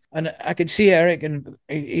 everybody. And I could see Eric, and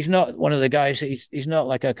he's not one of the guys, he's not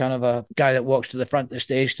like a kind of a guy that walks to the front of the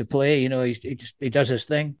stage to play. You know, he does his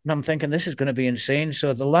thing. And I'm thinking, this is going to be insane. So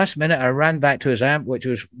at the last minute, I ran back to his amp, which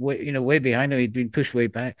was way behind him. He'd been pushed way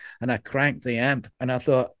back, and I cranked the amp. And I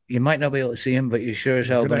thought, you might not be able to see him, but you sure as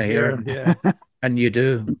hell going to hear him. Yeah. And you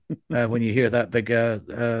do when you hear that big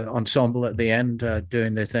ensemble at the end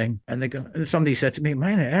doing the thing. And somebody said to me,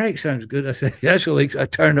 "Man, Eric sounds good." I said, "Yes." So I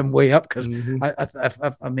turned him way up because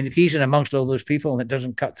I mean, if he's in amongst all those people and it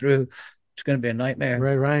doesn't cut through, it's going to be a nightmare.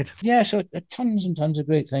 Right. Yeah. So tons and tons of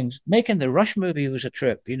great things. Making the Rush movie was a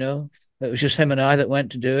trip. You know, it was just him and I that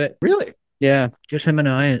went to do it. Really? Yeah, just him and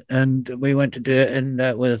I, and we went to do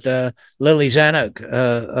it with Lily Zanuck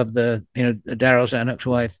of the, you know, Daryl Zanuck's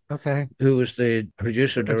wife, who was the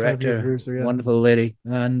producer director, wonderful lady,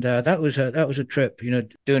 and that was a trip, you know,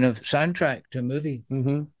 doing a soundtrack to a movie.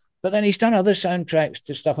 But then he's done other soundtracks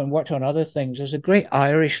to stuff and worked on other things. There's a great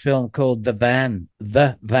Irish film called The Van,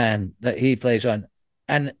 that he plays on.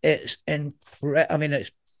 And it's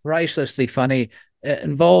it's pricelessly funny. It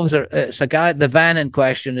involves, it's a guy, the van in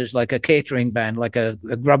question is like a catering van, like a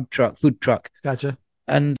grub truck, food truck. Gotcha.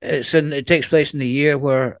 And it takes place in the year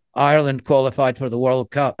where Ireland qualified for the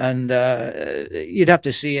World Cup. And you'd have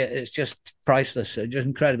to see it. It's just priceless. Just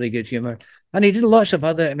incredibly good humor. And he did lots of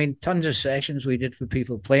tons of sessions we did for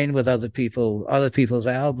people, playing with other people's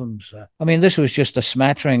albums. This was just a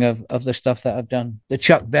smattering of the stuff that I've done. The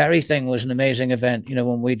Chuck Berry thing was an amazing event,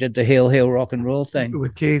 when we did the Hail, Hail, Rock and Roll thing.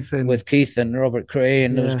 With Keith and Robert Cray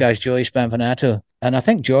and those guys, Joey Spampanato. And I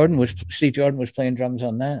think Steve Jordan was playing drums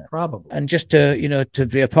on that. Probably. And just to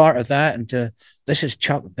be a part of that this is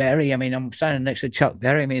Chuck Berry. I'm standing next to Chuck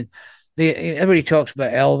Berry. Everybody talks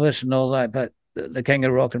about Elvis and all that, but the king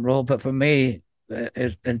of rock and roll. But for me,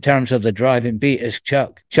 in terms of the driving beat, is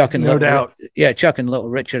Chuck and no doubt. Chuck and Little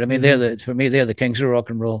Richard. They're the kings of rock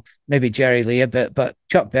and roll. Maybe Jerry Lee a bit, but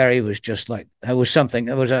Chuck Berry was just like, it was something.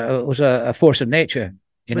 It was a force of nature.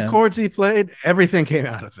 The chords he played, everything came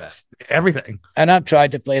out of that. Everything. And I've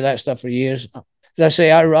tried to play that stuff for years. As I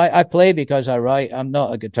say, I play because I write. I'm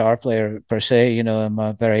not a guitar player per se,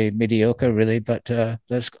 I'm very mediocre really, but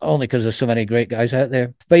that's only because there's so many great guys out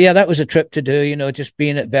there. But yeah, that was a trip to do, just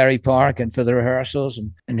being at Berry Park and for the rehearsals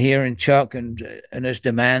and hearing Chuck and his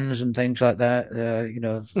demands and things like that,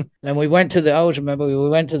 And we went to we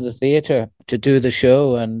went to the theater to do the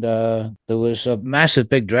show, and there was a massive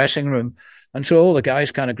big dressing room. And so all the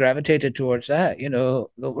guys kind of gravitated towards that,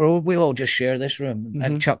 we'll all just share this room,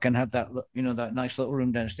 and Chuck can have that, that nice little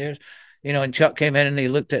room downstairs, and Chuck came in and he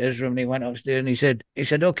looked at his room and he went upstairs and he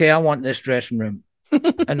said, okay, I want this dressing room.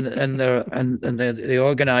 and the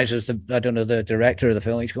organizers, I don't know, the director of the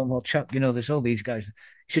film, he's going, well, Chuck, there's all these guys.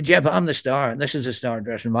 He said, yeah, but I'm the star, and this is the star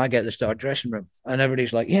dressing room. I get the star dressing room. And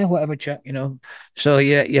everybody's like, yeah, whatever, Chuck, So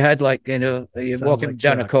yeah, you had you're walking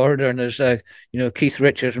down a corridor and there's Keith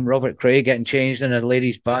Richards and Robert Cray getting changed in a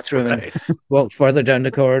ladies' bathroom, and walk further down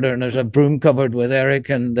the corridor and there's a broom covered with Eric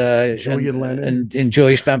and Joey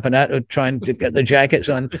Spampanato trying to get the jackets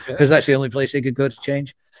on, because that's the only place they could go to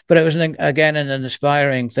change. But it was an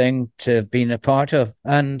inspiring thing to have been a part of.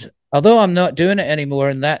 And although I'm not doing it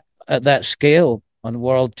anymore at that scale on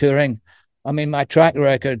world touring, my track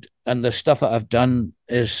record and the stuff that I've done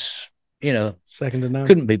is, second to none.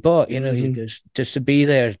 Couldn't be bought, just to be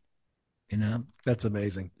there, That's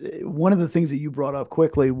amazing. One of the things that you brought up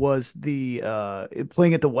quickly was the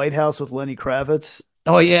playing at the White House with Lenny Kravitz.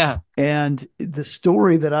 Oh, yeah. And the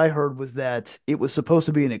story that I heard was that it was supposed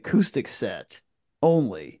to be an acoustic set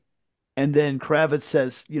only. And then Kravitz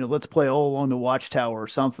says, let's play All Along the Watchtower or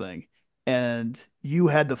something. And you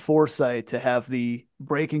had the foresight to have the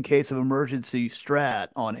break in case of emergency Strat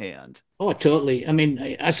on hand. Oh, totally.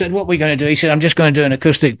 I said, what are we going to do? He said, I'm just going to do an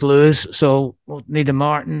acoustic blues. So we'll need a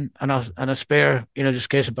Martin and a spare, just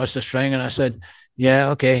in case I bust a string. And I said, yeah,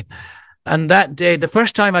 okay. And that day, the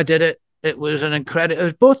first time I did it, it was an incredible, it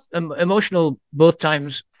was both emotional both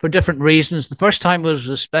times for different reasons. The first time was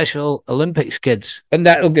the Special Olympics kids. And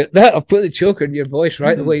that'll put the choker in your voice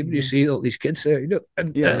right away when you see all these kids there,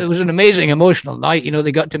 And it was an amazing emotional night.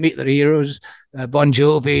 They got to meet their heroes, Bon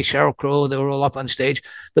Jovi, Sheryl Crow, they were all up on stage.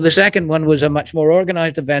 But the second one was a much more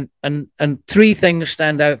organized event. And three things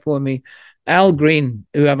stand out for me. Al Green,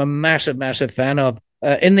 who I'm a massive, massive fan of,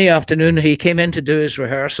 in the afternoon, he came in to do his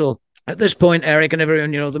rehearsal. At this point, Eric and everyone,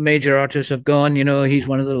 the major artists have gone. He's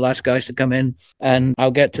one of the last guys to come in. And I'll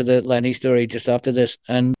get to the Lenny story just after this.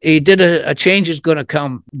 And he did a Change Is Gonna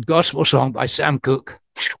Come gospel song by Sam Cooke.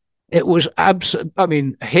 It was absolute.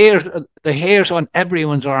 The hairs on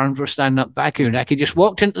everyone's arms were standing up back of your neck. He just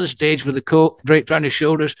walked into the stage with the coat draped around his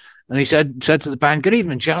shoulders. And he said to the band, good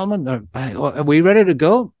evening, gentlemen. Are we ready to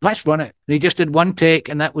go? Let's run it. And he just did one take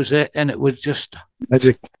and that was it. And it was just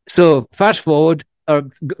magic. So fast forward. Or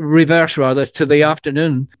reverse rather, to the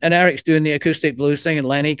afternoon, and Eric's doing the acoustic blues thing, and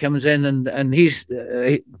Lenny comes in, and he's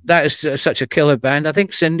that is such a killer band. I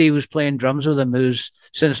think Cindy was playing drums with him, who's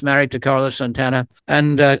since married to Carlos Santana,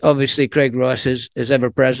 and obviously Craig Ross is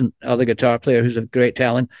ever present, other guitar player who's a great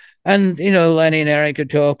talent. And Lenny and Eric are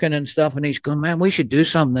talking and stuff, and he's going, man, we should do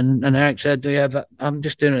something. And Eric said, yeah, but I'm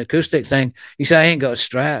just doing an acoustic thing. He said, I ain't got a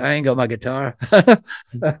Strat, I ain't got my guitar.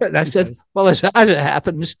 And I said, well, as it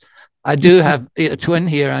happens, I do have a twin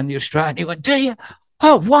here on your Strat. And he went, do you?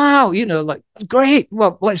 Oh, wow. Great.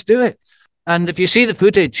 Well, let's do it. And if you see the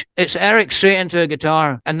footage, it's Eric straight into a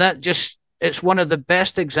guitar. And it's one of the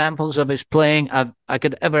best examples of his playing I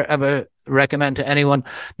could ever recommend to anyone,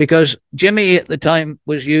 because Jimmy at the time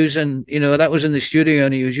was using, that was in the studio,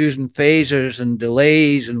 and he was using phasers and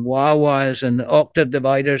delays and wah-wahs and octave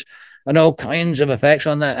dividers and all kinds of effects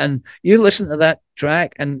on that. And you listen to that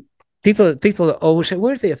track, and people always say,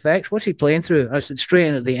 "Where's the effects? What's he playing through?" I said, "Straight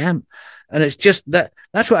into the amp." And it's just that.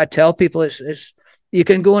 That's what I tell people. It's you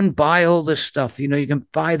can go and buy all this stuff. You can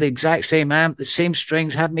buy the exact same amp, the same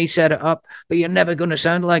strings, have me set it up, but you're never going to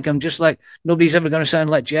sound like him. Just like nobody's ever going to sound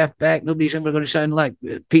like Jeff Beck. Nobody's ever going to sound like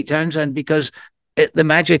Pete Townsend, because the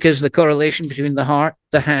magic is the correlation between the heart,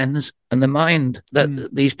 the hands, and the mind.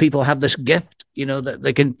 That these people have this gift,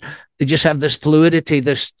 that they just have this fluidity,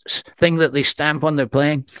 this thing that they stamp on their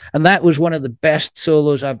playing. And that was one of the best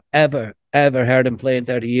solos I've ever heard him play in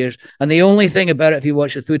 30 years. And the only thing about it, if you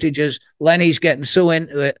watch the footage, is Lenny's getting so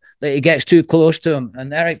into it that he gets too close to him.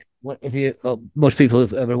 And Eric, most people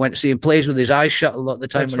who've ever went to see him, plays with his eyes shut a lot of the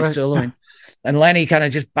time. That's when he's soloing. And Lenny kind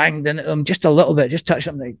of just banged into him just a little bit, just touched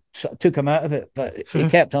him. They sort of took him out of it, but he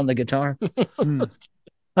kept on the guitar.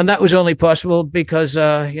 And that was only possible because,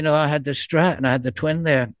 I had the Strat and I had the Twin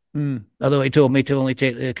there. Although he told me to only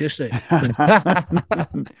take the acoustic.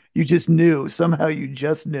 You just knew. Somehow you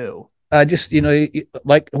just knew. I just,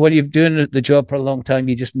 like when you're doing the job for a long time,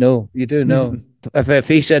 you just know. You do know. If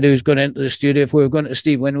he said he was going into the studio, if we were going to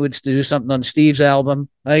Steve Winwood's to do something on Steve's album,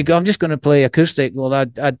 I go, I'm just going to play acoustic. Well,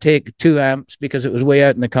 I'd take 2 amps because it was way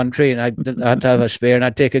out in the country, and I had to have a spare, and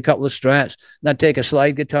I'd take a couple of Strats, and I'd take a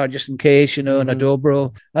slide guitar just in case, and a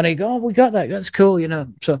dobro. And he'd go, oh, we got that. That's cool,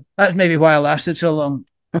 So that's maybe why I lasted so long.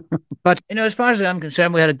 But, as far as I'm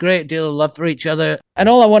concerned, we had a great deal of love for each other. And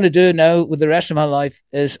all I want to do now with the rest of my life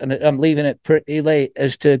is, and I'm leaving it pretty late,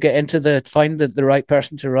 is to get into find the right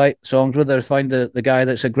person to write songs with, or find the guy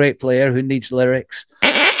that's a great player who needs lyrics.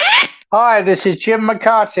 Hi, this is Jim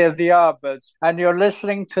McCarthy of the Yardbirds, and you're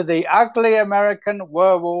listening to the Ugly American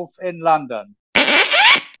Werewolf in London.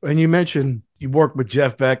 And you mentioned you worked with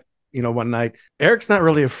Jeff Beck, one night. Eric's not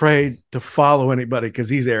really afraid to follow anybody because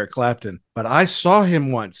he's Eric Clapton. But I saw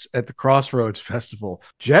him once at the Crossroads Festival.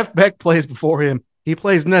 Jeff Beck plays before him. He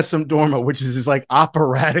plays Nessun Dorma, which is his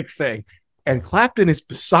operatic thing. And Clapton is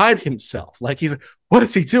beside himself. Like he's like, what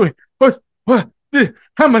is he doing? What? How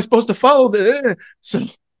am I supposed to follow this? So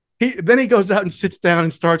then he goes out and sits down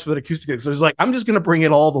and starts with acoustic. So he's like, I'm just going to bring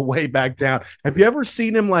it all the way back down. Have you ever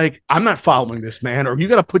seen him like, I'm not following this, man, or you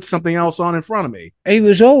got to put something else on in front of me? He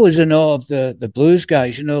was always in awe of the blues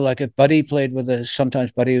guys, like if Buddy played with us,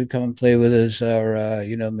 sometimes Buddy would come and play with us, or,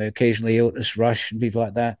 occasionally Otis Rush and people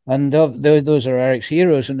like that. And those are Eric's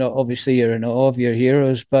heroes, and obviously you're in awe of your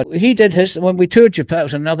heroes. But he did when we toured Japan, it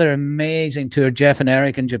was another amazing tour, Jeff and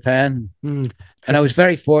Eric in Japan. And I was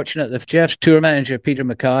very fortunate that Jeff's tour manager, Peter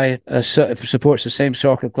Mackay, supports the same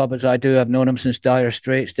soccer club as I do. I've known him since Dire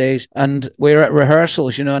Straits days. And we're at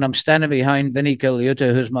rehearsals, and I'm standing behind Vinny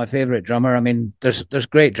Colaiuta, who's my favorite drummer. I mean, there's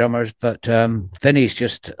great drummers, but Vinny's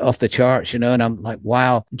just off the charts, and I'm like,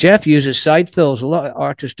 wow. Jeff uses side fills. A lot of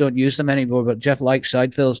artists don't use them anymore, but Jeff likes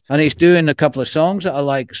side fills. And he's doing a couple of songs that I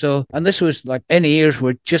like. So, and this was like, In-Ears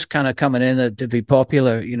were just kind of coming in to be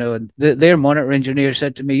popular, and their monitor engineer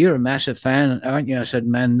said to me, you're a massive fan, aren't you? I said,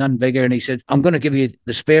 man, none bigger. And he said, I'm going to give you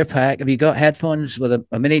the spare pack. Have you got headphones with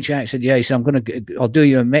a mini jack? I said, yeah. He said, I'll do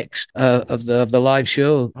you a mix of the live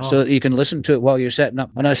show so that you can listen to it while you're setting up.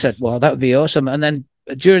 And I said, well, that would be awesome. And then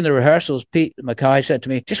during the rehearsals, Pete Mackay said to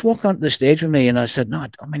me, just walk onto the stage with me. And I said, no,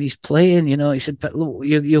 I mean, he's playing, He said, but look,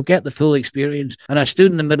 you'll get the full experience. And I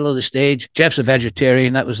stood in the middle of the stage. Jeff's a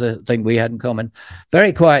vegetarian. That was the thing we had in common.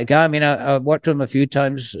 Very quiet guy. I mean, I worked with him a few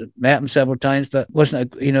times, met him several times, but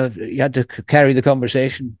you had to carry the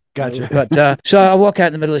conversation. Gotcha. But so I walk out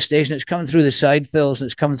in the middle of the stage, and it's coming through the side fills, and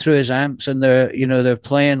it's coming through his amps, and they're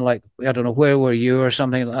playing like, I don't know, Where Were You or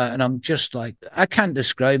something like that. And I'm just like, I can't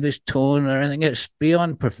describe his tone or anything. It's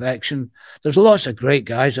beyond perfection. There's lots of great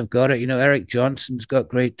guys have got it. Eric Johnson's got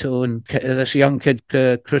great tone. This young kid,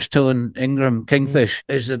 Chris Tone Ingram, Kingfish,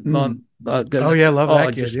 is the love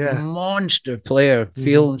that kid. Yeah, monster player,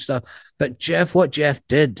 feel and stuff. But what Jeff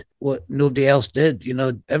did, what nobody else did,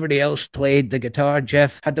 everybody else played the guitar.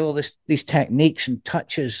 Jeff had all these techniques and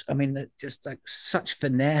touches. I mean, just like such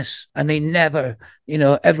finesse. And he never,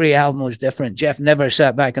 every album was different. Jeff never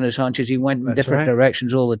sat back on his haunches. He went in different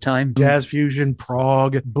directions all the time. Jazz fusion,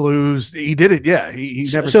 prog, blues. He did it. Yeah, he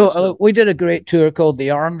never. So we did a great tour called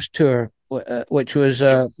the Arms Tour, which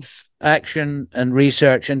was action and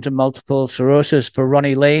research into multiple sclerosis for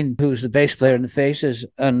Ronnie Lane, who's the bass player in the Faces,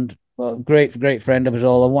 and great friend of us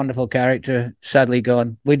all, a wonderful character, sadly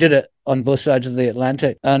gone. We did it on both sides of the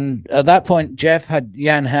Atlantic. And at that point, Jeff had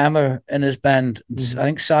Jan Hammer in his band. I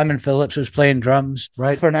think Simon Phillips was playing drums.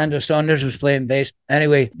 Right. Fernando Saunders was playing bass.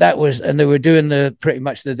 Anyway, and they were doing pretty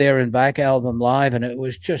much the There and Back album live. And it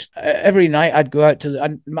was just every night I'd go out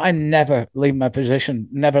to I never leave my position,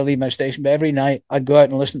 never leave my station, but every night I'd go out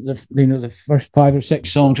and listen to the first 5 or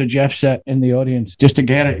 6 songs of Jeff set in the audience just to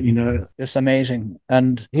get it, just amazing.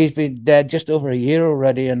 And he's been dead just over a year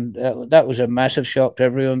already. And that was a massive shock to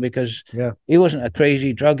everyone because he wasn't a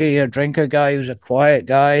crazy druggie or drinker guy. He was a quiet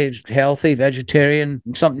guy, healthy, vegetarian.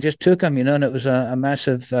 Something just took him, and it was a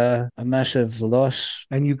massive loss.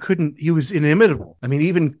 And he was inimitable. I mean,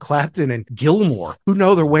 even Clapton and Gilmore, who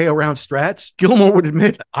know their way around Strats, Gilmore would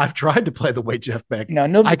admit, I've tried to play the way Jeff Beck.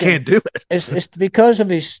 No, I can't do it. It's because of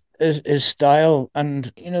his style,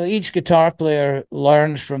 and each guitar player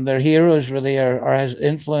learns from their heroes really, or is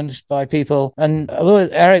influenced by people. And although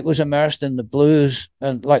Eric was immersed in the blues,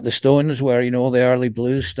 and like the Stones were, all the early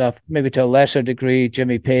blues stuff, maybe to a lesser degree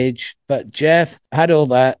Jimmy Page, but Jeff had all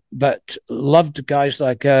that, but loved guys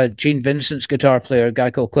like Gene Vincent's guitar player, a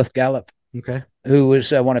guy called Cliff Gallup. Okay. Who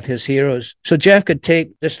was one of his heroes. So Jeff could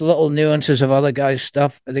take just little nuances of other guys'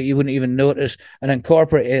 stuff that you wouldn't even notice and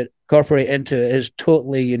incorporate into his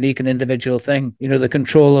totally unique and individual thing. The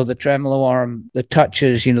control of the tremolo arm, the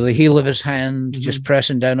touches, the heel of his hand, just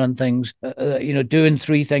pressing down on things, doing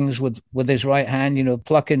 3 things with his right hand,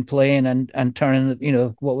 plucking, playing, and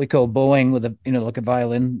turning, what we call bowing with like a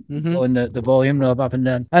violin, blowing the volume knob up and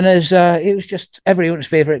down. And he was just everyone's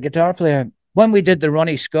favorite guitar player. When we did the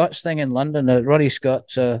Ronnie Scott's thing in London, Ronnie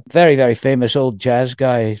Scott's a very, very famous old jazz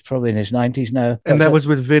guy. He's probably in his 90s now. And that was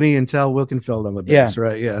with Vinny and Tal Wilkenfeld on the bass,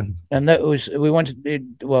 right? Yeah. And that was,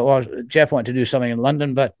 Jeff wanted to do something in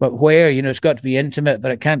London, but where, it's got to be intimate,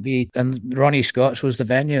 but it can't be, and Ronnie Scott's was the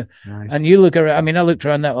venue. Nice. And you look around, I looked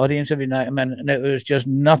around that audience every night, and it was just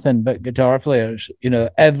nothing but guitar players.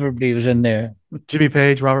 Everybody was in there. Jimmy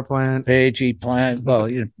Page, Robert Plant. Well,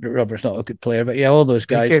 Robert's not a good player, but all those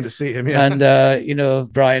guys. You came to see him, yeah. And,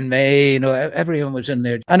 Brian May, everyone was in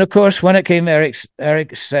there. And of course, when it came Eric's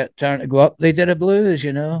turn to go up, they did a blues,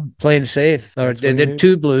 playing safe. Or they did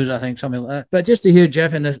 2 blues, I think, something like that. But just to hear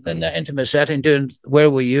Jeff in that intimate setting doing Where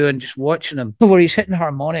Were You and just watching him, where he's hitting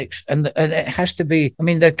harmonics, and it has to be,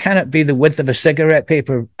 there cannot be the width of a cigarette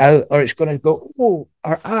paper out, or it's going to go, oh,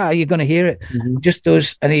 or you're going to hear it. Just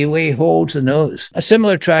those, and he holds the notes. A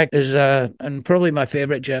similar track is, and probably my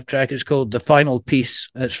favorite Jeff track is called The Final Piece.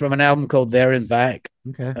 It's from an album called There and Back.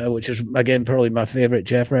 Okay. Which is, again, probably my favorite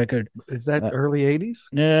Jeff record. Is that early 80s?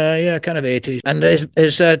 Yeah, kind of 80s. And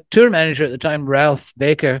his tour manager at the time, Ralph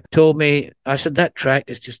Baker, told me, I said, that track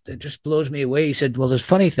it just blows me away. He said, well, there's a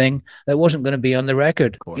funny thing that wasn't going to be on the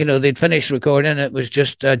record. They'd finished recording. It was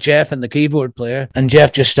just Jeff and the keyboard player. And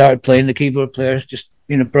Jeff just started playing the keyboard players, just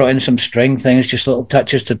brought in some string things, just little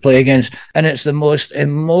touches to play against. And it's the most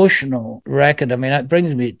emotional record. It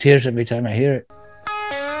brings me to tears every time I hear it.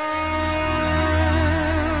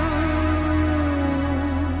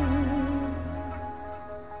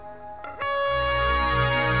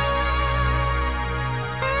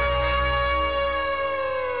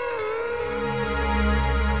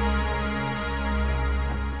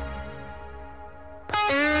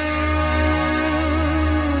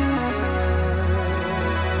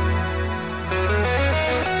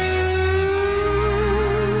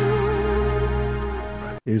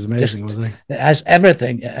 He was amazing, wasn't he? It has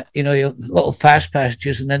everything, little fast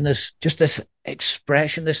passages, and then this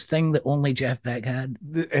expression, this thing that only Jeff Beck had.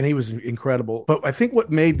 And he was incredible. But I think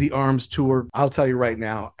what made the Arms tour, I'll tell you right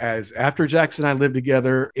now, as after Jackson and I lived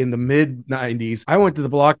together in the mid 90s, I went to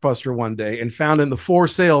the Blockbuster one day and found in the for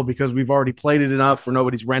sale, because we've already played it enough where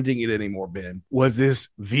nobody's renting it anymore, Ben, was this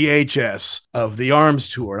VHS of the Arms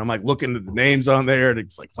tour. And I'm like looking at the names on there, and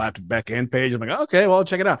it's like Clapton, Beck, and Page. I'm like, okay, well, I'll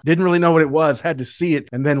check it out. Didn't really know what it was, had to see it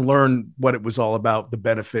and then learn what it was all about, the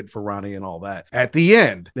benefit for Ronnie and all that. At the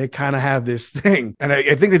end, they kind of have this thing, and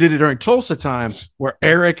I think they did it during Tulsa time, where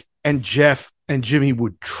Eric and Jeff and Jimmy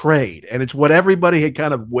would trade, and it's what everybody had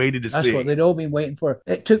kind of waited to see. That's what they'd all been waiting for.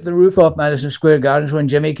 It took the roof off Madison Square Gardens when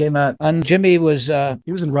Jimmy came out, and Jimmy was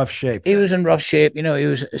he was in rough shape. He was in rough shape. He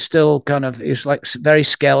was still he was like very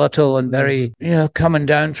skeletal and very coming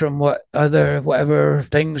down from whatever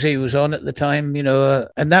things he was on at the time.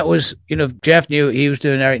 And that was Jeff knew what he was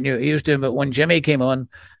doing, Eric knew what he was doing, but when Jimmy came on,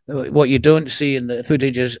 what you don't see in the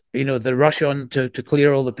footage is, the rush on to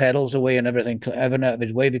clear all the pedals away and everything out of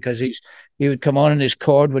his way, because he would come on and his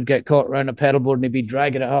cord would get caught around a pedal board and he'd be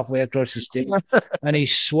dragging it halfway across the stage and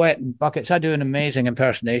he's sweating buckets. I do an amazing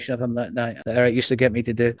impersonation of him that night that Eric used to get me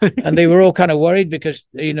to do. And they were all kind of worried because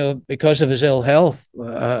of his ill health.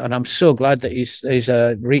 And I'm so glad that he's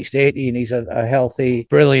reached 80 and he's a healthy,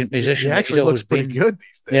 brilliant musician. He actually looks pretty good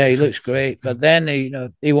these days. Yeah, he looks great. But then,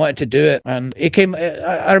 he wanted to do it. And he came,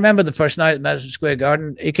 I remember the first night at Madison Square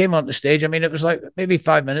Garden, he came on the stage. I mean, it was like maybe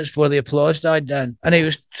 5 minutes before the applause died down. And he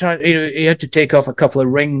was trying, he had to take off a couple of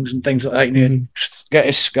rings and things like that, and get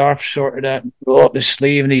his scarf sorted out and roll up his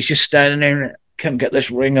sleeve. And he's just standing there and can't get this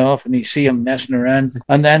ring off, and you see him messing around.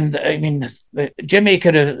 And then, I mean, Jimmy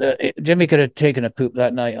could have taken a poop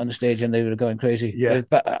that night on the stage, and they would have gone crazy. Yeah.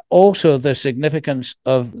 But also the significance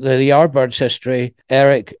of the Yardbirds history.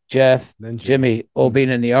 Eric, Jeff, Jimmy, all being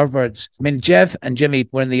in the Yardbirds. I mean, Jeff and Jimmy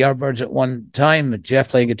were in the Yardbirds at one time. Jeff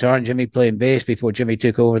playing guitar and Jimmy playing bass before Jimmy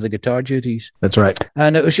took over the guitar duties. That's right.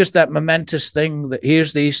 And it was just that momentous thing that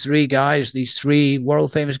here's these three guys, these three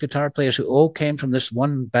world famous guitar players who all came from this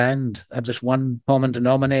one band, have this one common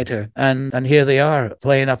denominator, and here they are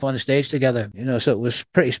playing up on the stage together, so it was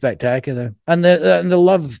pretty spectacular. And the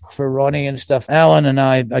love for Ronnie and stuff. Alan and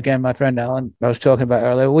I, again, my friend Alan, I was talking about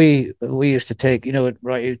earlier, we used to take,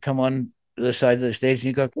 right, you'd come on the side of the stage and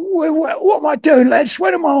you go, what am I doing? Let's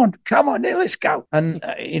swing them on. Come on, then, let's go. And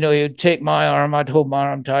you'd take my arm, I'd hold my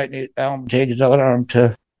arm tight, and Alan would take his other arm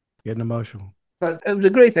to getting emotional. But it was a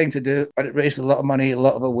great thing to do, but it raised a lot of money, a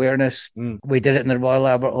lot of awareness. We did it in the Royal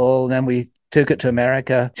Albert Hall, and then we took it to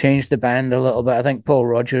America, changed the band a little bit. I think Paul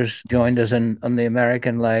Rogers joined us on the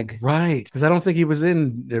American leg. Right, because I don't think he was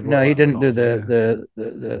in. No, he didn't do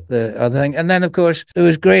the other thing. And then, of course, there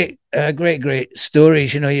was great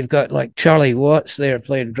stories. You've got like Charlie Watts there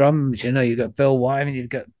playing drums. You've got Bill Wyman. You've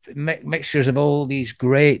got mixtures of all these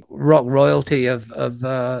great rock royalty of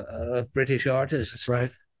British artists. That's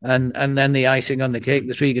right. And then the icing on the cake,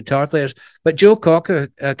 the three guitar players. But Joe Cocker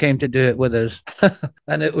came to do it with us.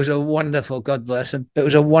 And it was a wonderful, God bless him. It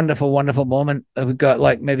was a wonderful, wonderful moment. We got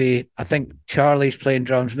I think Charlie's playing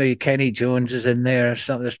drums, maybe Kenny Jones is in there, there's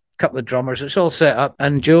a couple of drummers. It's all set up.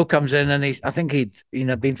 And Joe comes in and I think he'd,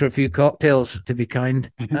 been for a few cocktails, to be kind.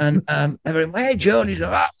 And everyone, hey, Joe, and he's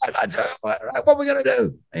like, what are we going to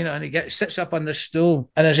do? And he sits up on the stool.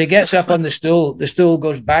 And as he gets up on the stool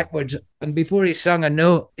goes backwards. And before he sung a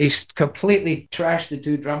note, he's completely trashed the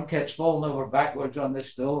two drum kits, falling over backwards on the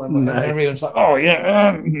stool. And everyone's like, oh,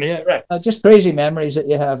 yeah, right. Just crazy memories that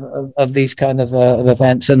you have of these kind of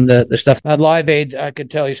events and the stuff. At Live Aid, I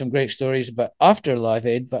could tell you some great stories, but after Live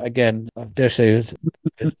Aid, but again, I dare say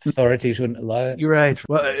authorities wouldn't allow it. You're right.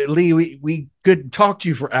 Well, Lee, we could talk to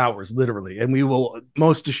you for hours, literally, and we will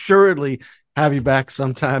most assuredly have you back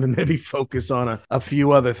sometime and maybe focus on a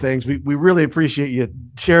few other things. We really appreciate you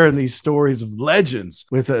sharing these stories of legends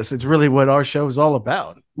with us. It's really what our show is all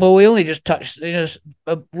about. Well, we only just touched, it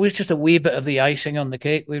was just a wee bit of the icing on the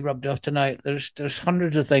cake we rubbed off tonight. There's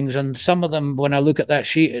hundreds of things, and some of them, when I look at that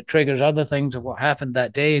sheet, it triggers other things of what happened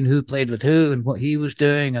that day and who played with who and what he was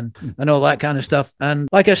doing and all that kind of stuff. And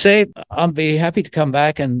like I say, I'll be happy to come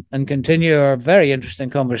back and continue our very interesting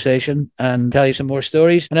conversation and tell you some more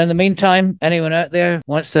stories. And in the meantime, anyone out there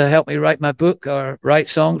wants to help me write my book or write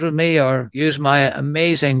songs with me or use my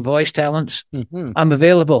amazing voice talents, I'm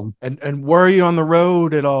available. And where are you on the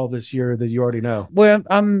road at all this year that you already know? Well,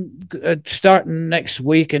 I'm starting next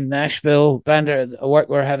week in Nashville. Band at work,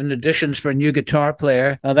 we're having auditions for a new guitar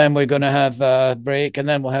player, and then we're going to have a break, and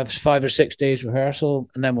then we'll have 5 or 6 days rehearsal,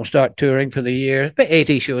 and then we'll start touring for the year, about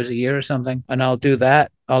 80 shows a year or something, and I'll do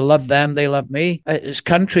that. I love them. They love me. As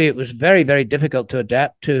country, it was very, very difficult to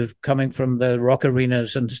adapt to, coming from the rock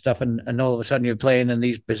arenas and stuff. And all of a sudden you're playing in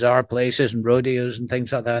these bizarre places and rodeos and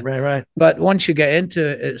things like that. Right. But once you get into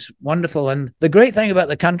it, it's wonderful. And the great thing about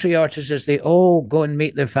the country artists is they all go and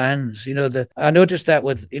meet their fans. I noticed that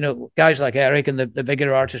with, guys like Eric and the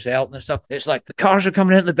bigger artists, Elton and stuff. It's like the cars are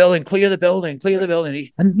coming into the building, clear the building.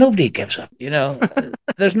 And nobody gives up,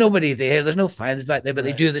 There's nobody there. There's no fans back there, but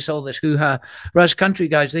they do all this hoo-ha. Whereas country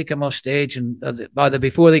guys, they come off stage and either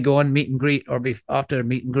before they go on meet and greet or after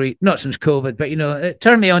meet and greet, not since COVID, but it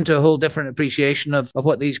turned me on to a whole different appreciation of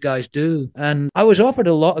what these guys do. And I was offered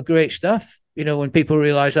a lot of great stuff when people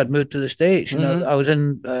realized I'd moved to the States, I was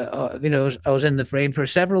in, I was in the frame for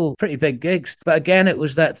several pretty big gigs. But again, it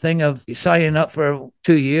was that thing of signing up for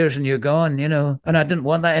 2 years and you're gone, and I didn't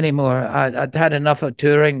want that anymore. I'd had enough of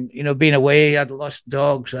touring, being away. I'd lost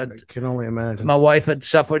dogs. I can only imagine. My wife had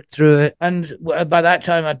suffered through it. And by that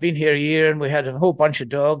time, I'd been here a year and we had a whole bunch of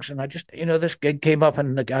dogs. And I just, this gig came up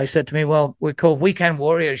and the guy said to me, well, we're called Weekend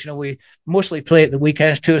Warriors. We mostly play at the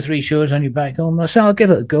weekends, 2 or 3 shows on your back home. I said, I'll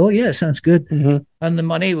give it a go. Yeah, sounds good. Mm-hmm. And the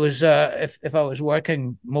money was, if I was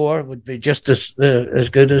working more, would be just as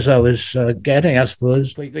good as I was getting, I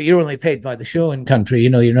suppose. But you're only paid by the show in country.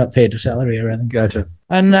 You're not paid a salary or anything. Gotcha.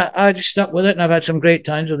 And I just stuck with it, and I've had some great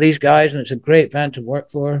times with these guys, and it's a great band to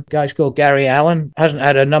work for. A guy's called Gary Allen. Hasn't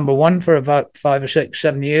had a number one for about 5 or 6,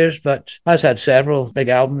 7 years, but has had several big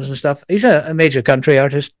albums and stuff. He's a major country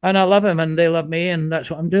artist, and I love him, and they love me, and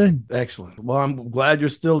that's what I'm doing. Excellent. Well, I'm glad you're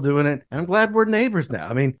still doing it, and I'm glad we're neighbors now.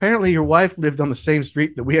 I mean, apparently your wife lived on the same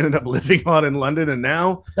street that we ended up living on in London, and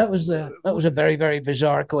now... That was a very, very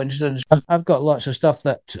bizarre coincidence. I've got lots of stuff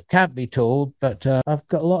that can't be told, but I've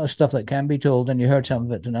got a lot of stuff that can be told, and you heard some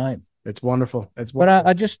of it tonight. It's wonderful. But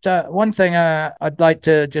I just, one thing I'd like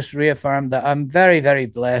to just reaffirm that I'm very, very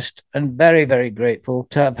blessed and very, very grateful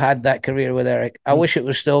to have had that career with Eric. I wish it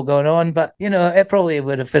was still going on, but, it probably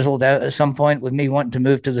would have fizzled out at some point with me wanting to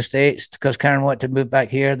move to the States because Karen wanted to move back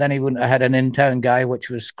here. Then he wouldn't have had an in-town guy, which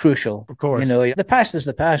was crucial. Of course. The past is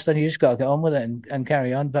the past and you just got to get on with it and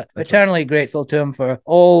carry on. But eternally grateful to him for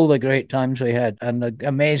all the great times we had and the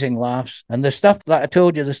amazing laughs. And the stuff that I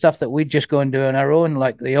told you, the stuff that we'd just go and do on our own,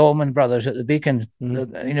 like the Allman Brothers at the Beacon,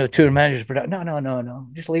 tour managers production. No,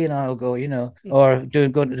 just Lee and I will go, or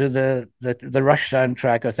going to do the Rush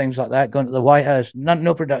soundtrack or things like that, going to the White House.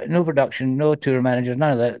 No production, no tour managers,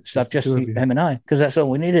 none of that stuff, just him and I, because that's all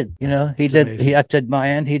we needed. He acted my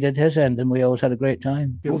end, he did his end, and we always had a great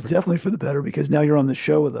time. Well, it's definitely for the better because now you're on the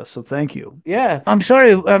show with us, so thank you. Yeah, I'm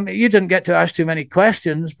sorry you didn't get to ask too many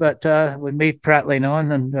questions, but with me prattling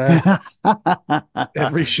on and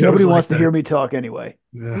every show, nobody wants to hear me talk anyway.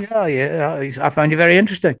 Yeah. I found you very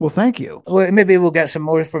interesting. Well, thank you. Well, maybe we'll get some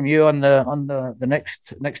more from you on the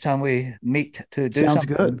next time we meet to do Sounds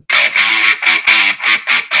something. Good.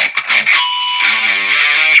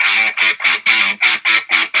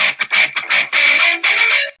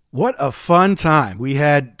 What a fun time we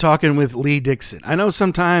had talking with Lee Dickson. I know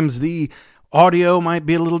sometimes the audio might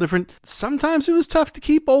be a little different. Sometimes it was tough to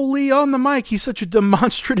keep old Lee on the mic. He's such a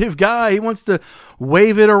demonstrative guy. He wants to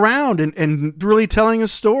wave it around and really telling a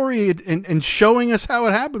story and showing us how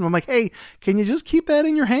it happened. I'm like, hey, can you just keep that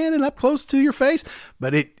in your hand and up close to your face?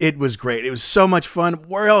 But it was great. It was so much fun.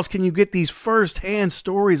 Where else can you get these first-hand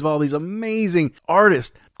stories of all these amazing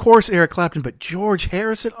artists? Of course, Eric Clapton, but George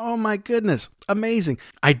Harrison, oh my goodness, amazing.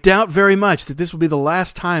 I doubt very much that this will be the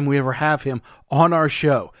last time we ever have him on our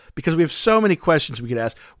show because we have so many questions we could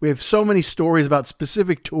ask. We have so many stories about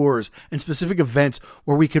specific tours and specific events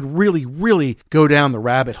where we could really, really go down the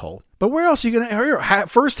rabbit hole. But where else are you going to hear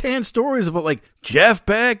first-hand stories about like Jeff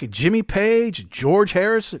Beck, Jimmy Page, George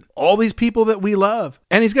Harrison, all these people that we love?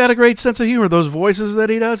 And he's got a great sense of humor. Those voices that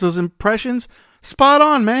he does, those impressions, spot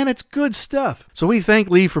on, man. It's good stuff. So we thank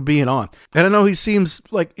Lee for being on. And I know he seems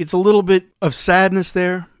like it's a little bit of sadness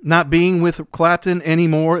there, not being with Clapton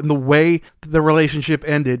anymore and the way the relationship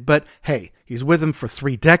ended. But hey, he's with him for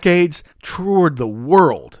 3 decades, toured the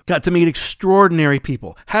world, got to meet extraordinary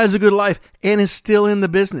people, has a good life, and is still in the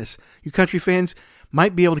business. You country fans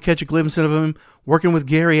might be able to catch a glimpse of him working with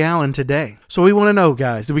Gary Allen today. So we want to know,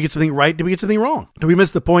 guys, did we get something right? Did we get something wrong? Did we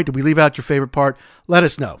miss the point? Did we leave out your favorite part? Let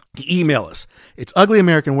us know. Email us. It's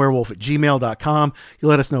uglyamericanwerewolf@gmail.com. You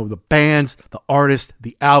let us know the bands, the artists,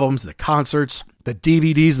 the albums, the concerts, the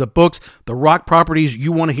DVDs, the books, the rock properties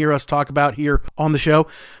you want to hear us talk about here on the show.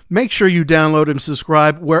 Make sure you download and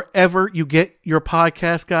subscribe wherever you get your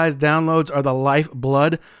podcast, guys. Downloads are the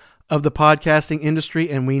lifeblood of the podcasting industry,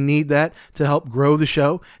 and we need that to help grow the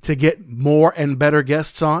show, to get more and better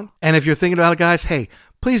guests on. And if you're thinking about it, guys, hey,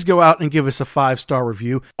 please go out and give us a 5-star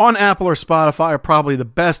review. On Apple or Spotify are probably the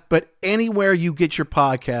best, but anywhere you get your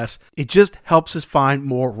podcasts, it just helps us find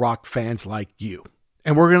more rock fans like you.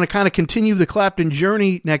 And we're going to kind of continue the Clapton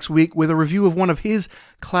journey next week with a review of one of his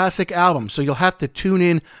classic albums, so you'll have to tune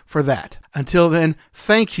in for that. Until then,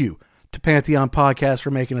 thank you to Pantheon Podcast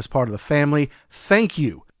for making us part of the family. Thank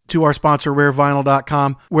you to our sponsor,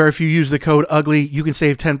 rarevinyl.com, where if you use the code UGLY, you can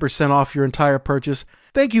save 10% off your entire purchase.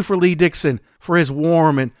 Thank you for Lee Dickson for his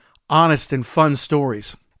warm and honest and fun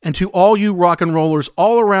stories. And to all you rock and rollers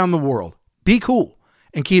all around the world, be cool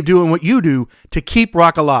and keep doing what you do to keep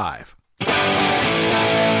rock alive.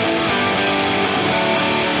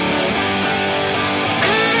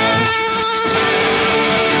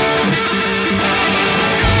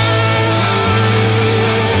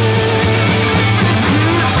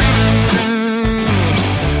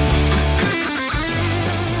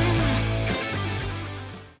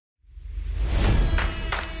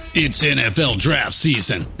 It's NFL draft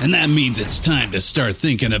season, and that means it's time to start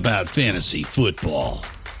thinking about fantasy football.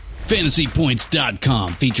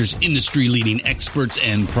 FantasyPoints.com features industry-leading experts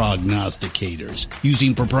and prognosticators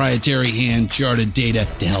using proprietary hand-charted data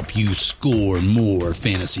to help you score more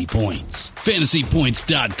fantasy points.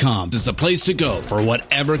 FantasyPoints.com is the place to go for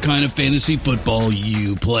whatever kind of fantasy football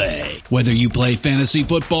you play. Whether you play fantasy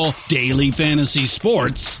football, daily fantasy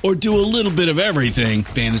sports, or do a little bit of everything,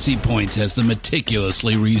 Fantasy Points has the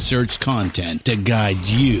meticulously researched content to guide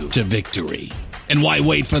you to victory. And why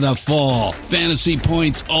wait for the fall? Fantasy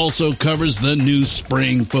Points also covers the new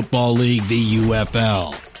spring football league, the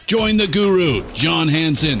UFL. Join the guru, John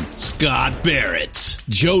Hansen, Scott Barrett,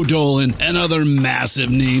 Joe Dolan, and other massive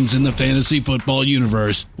names in the fantasy football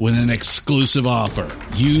universe with an exclusive offer.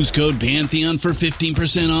 Use code Pantheon for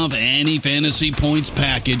 15% off any Fantasy Points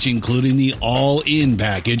package, including the all-in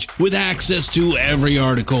package, with access to every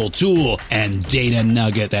article, tool, and data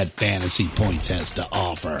nugget that Fantasy Points has to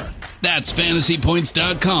offer. That's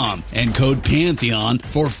FantasyPoints.com and code Pantheon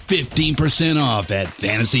for 15% off at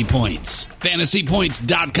Fantasy Points.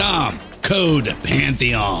 FantasyPoints.com, code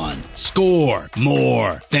Pantheon. Score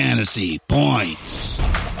more fantasy points.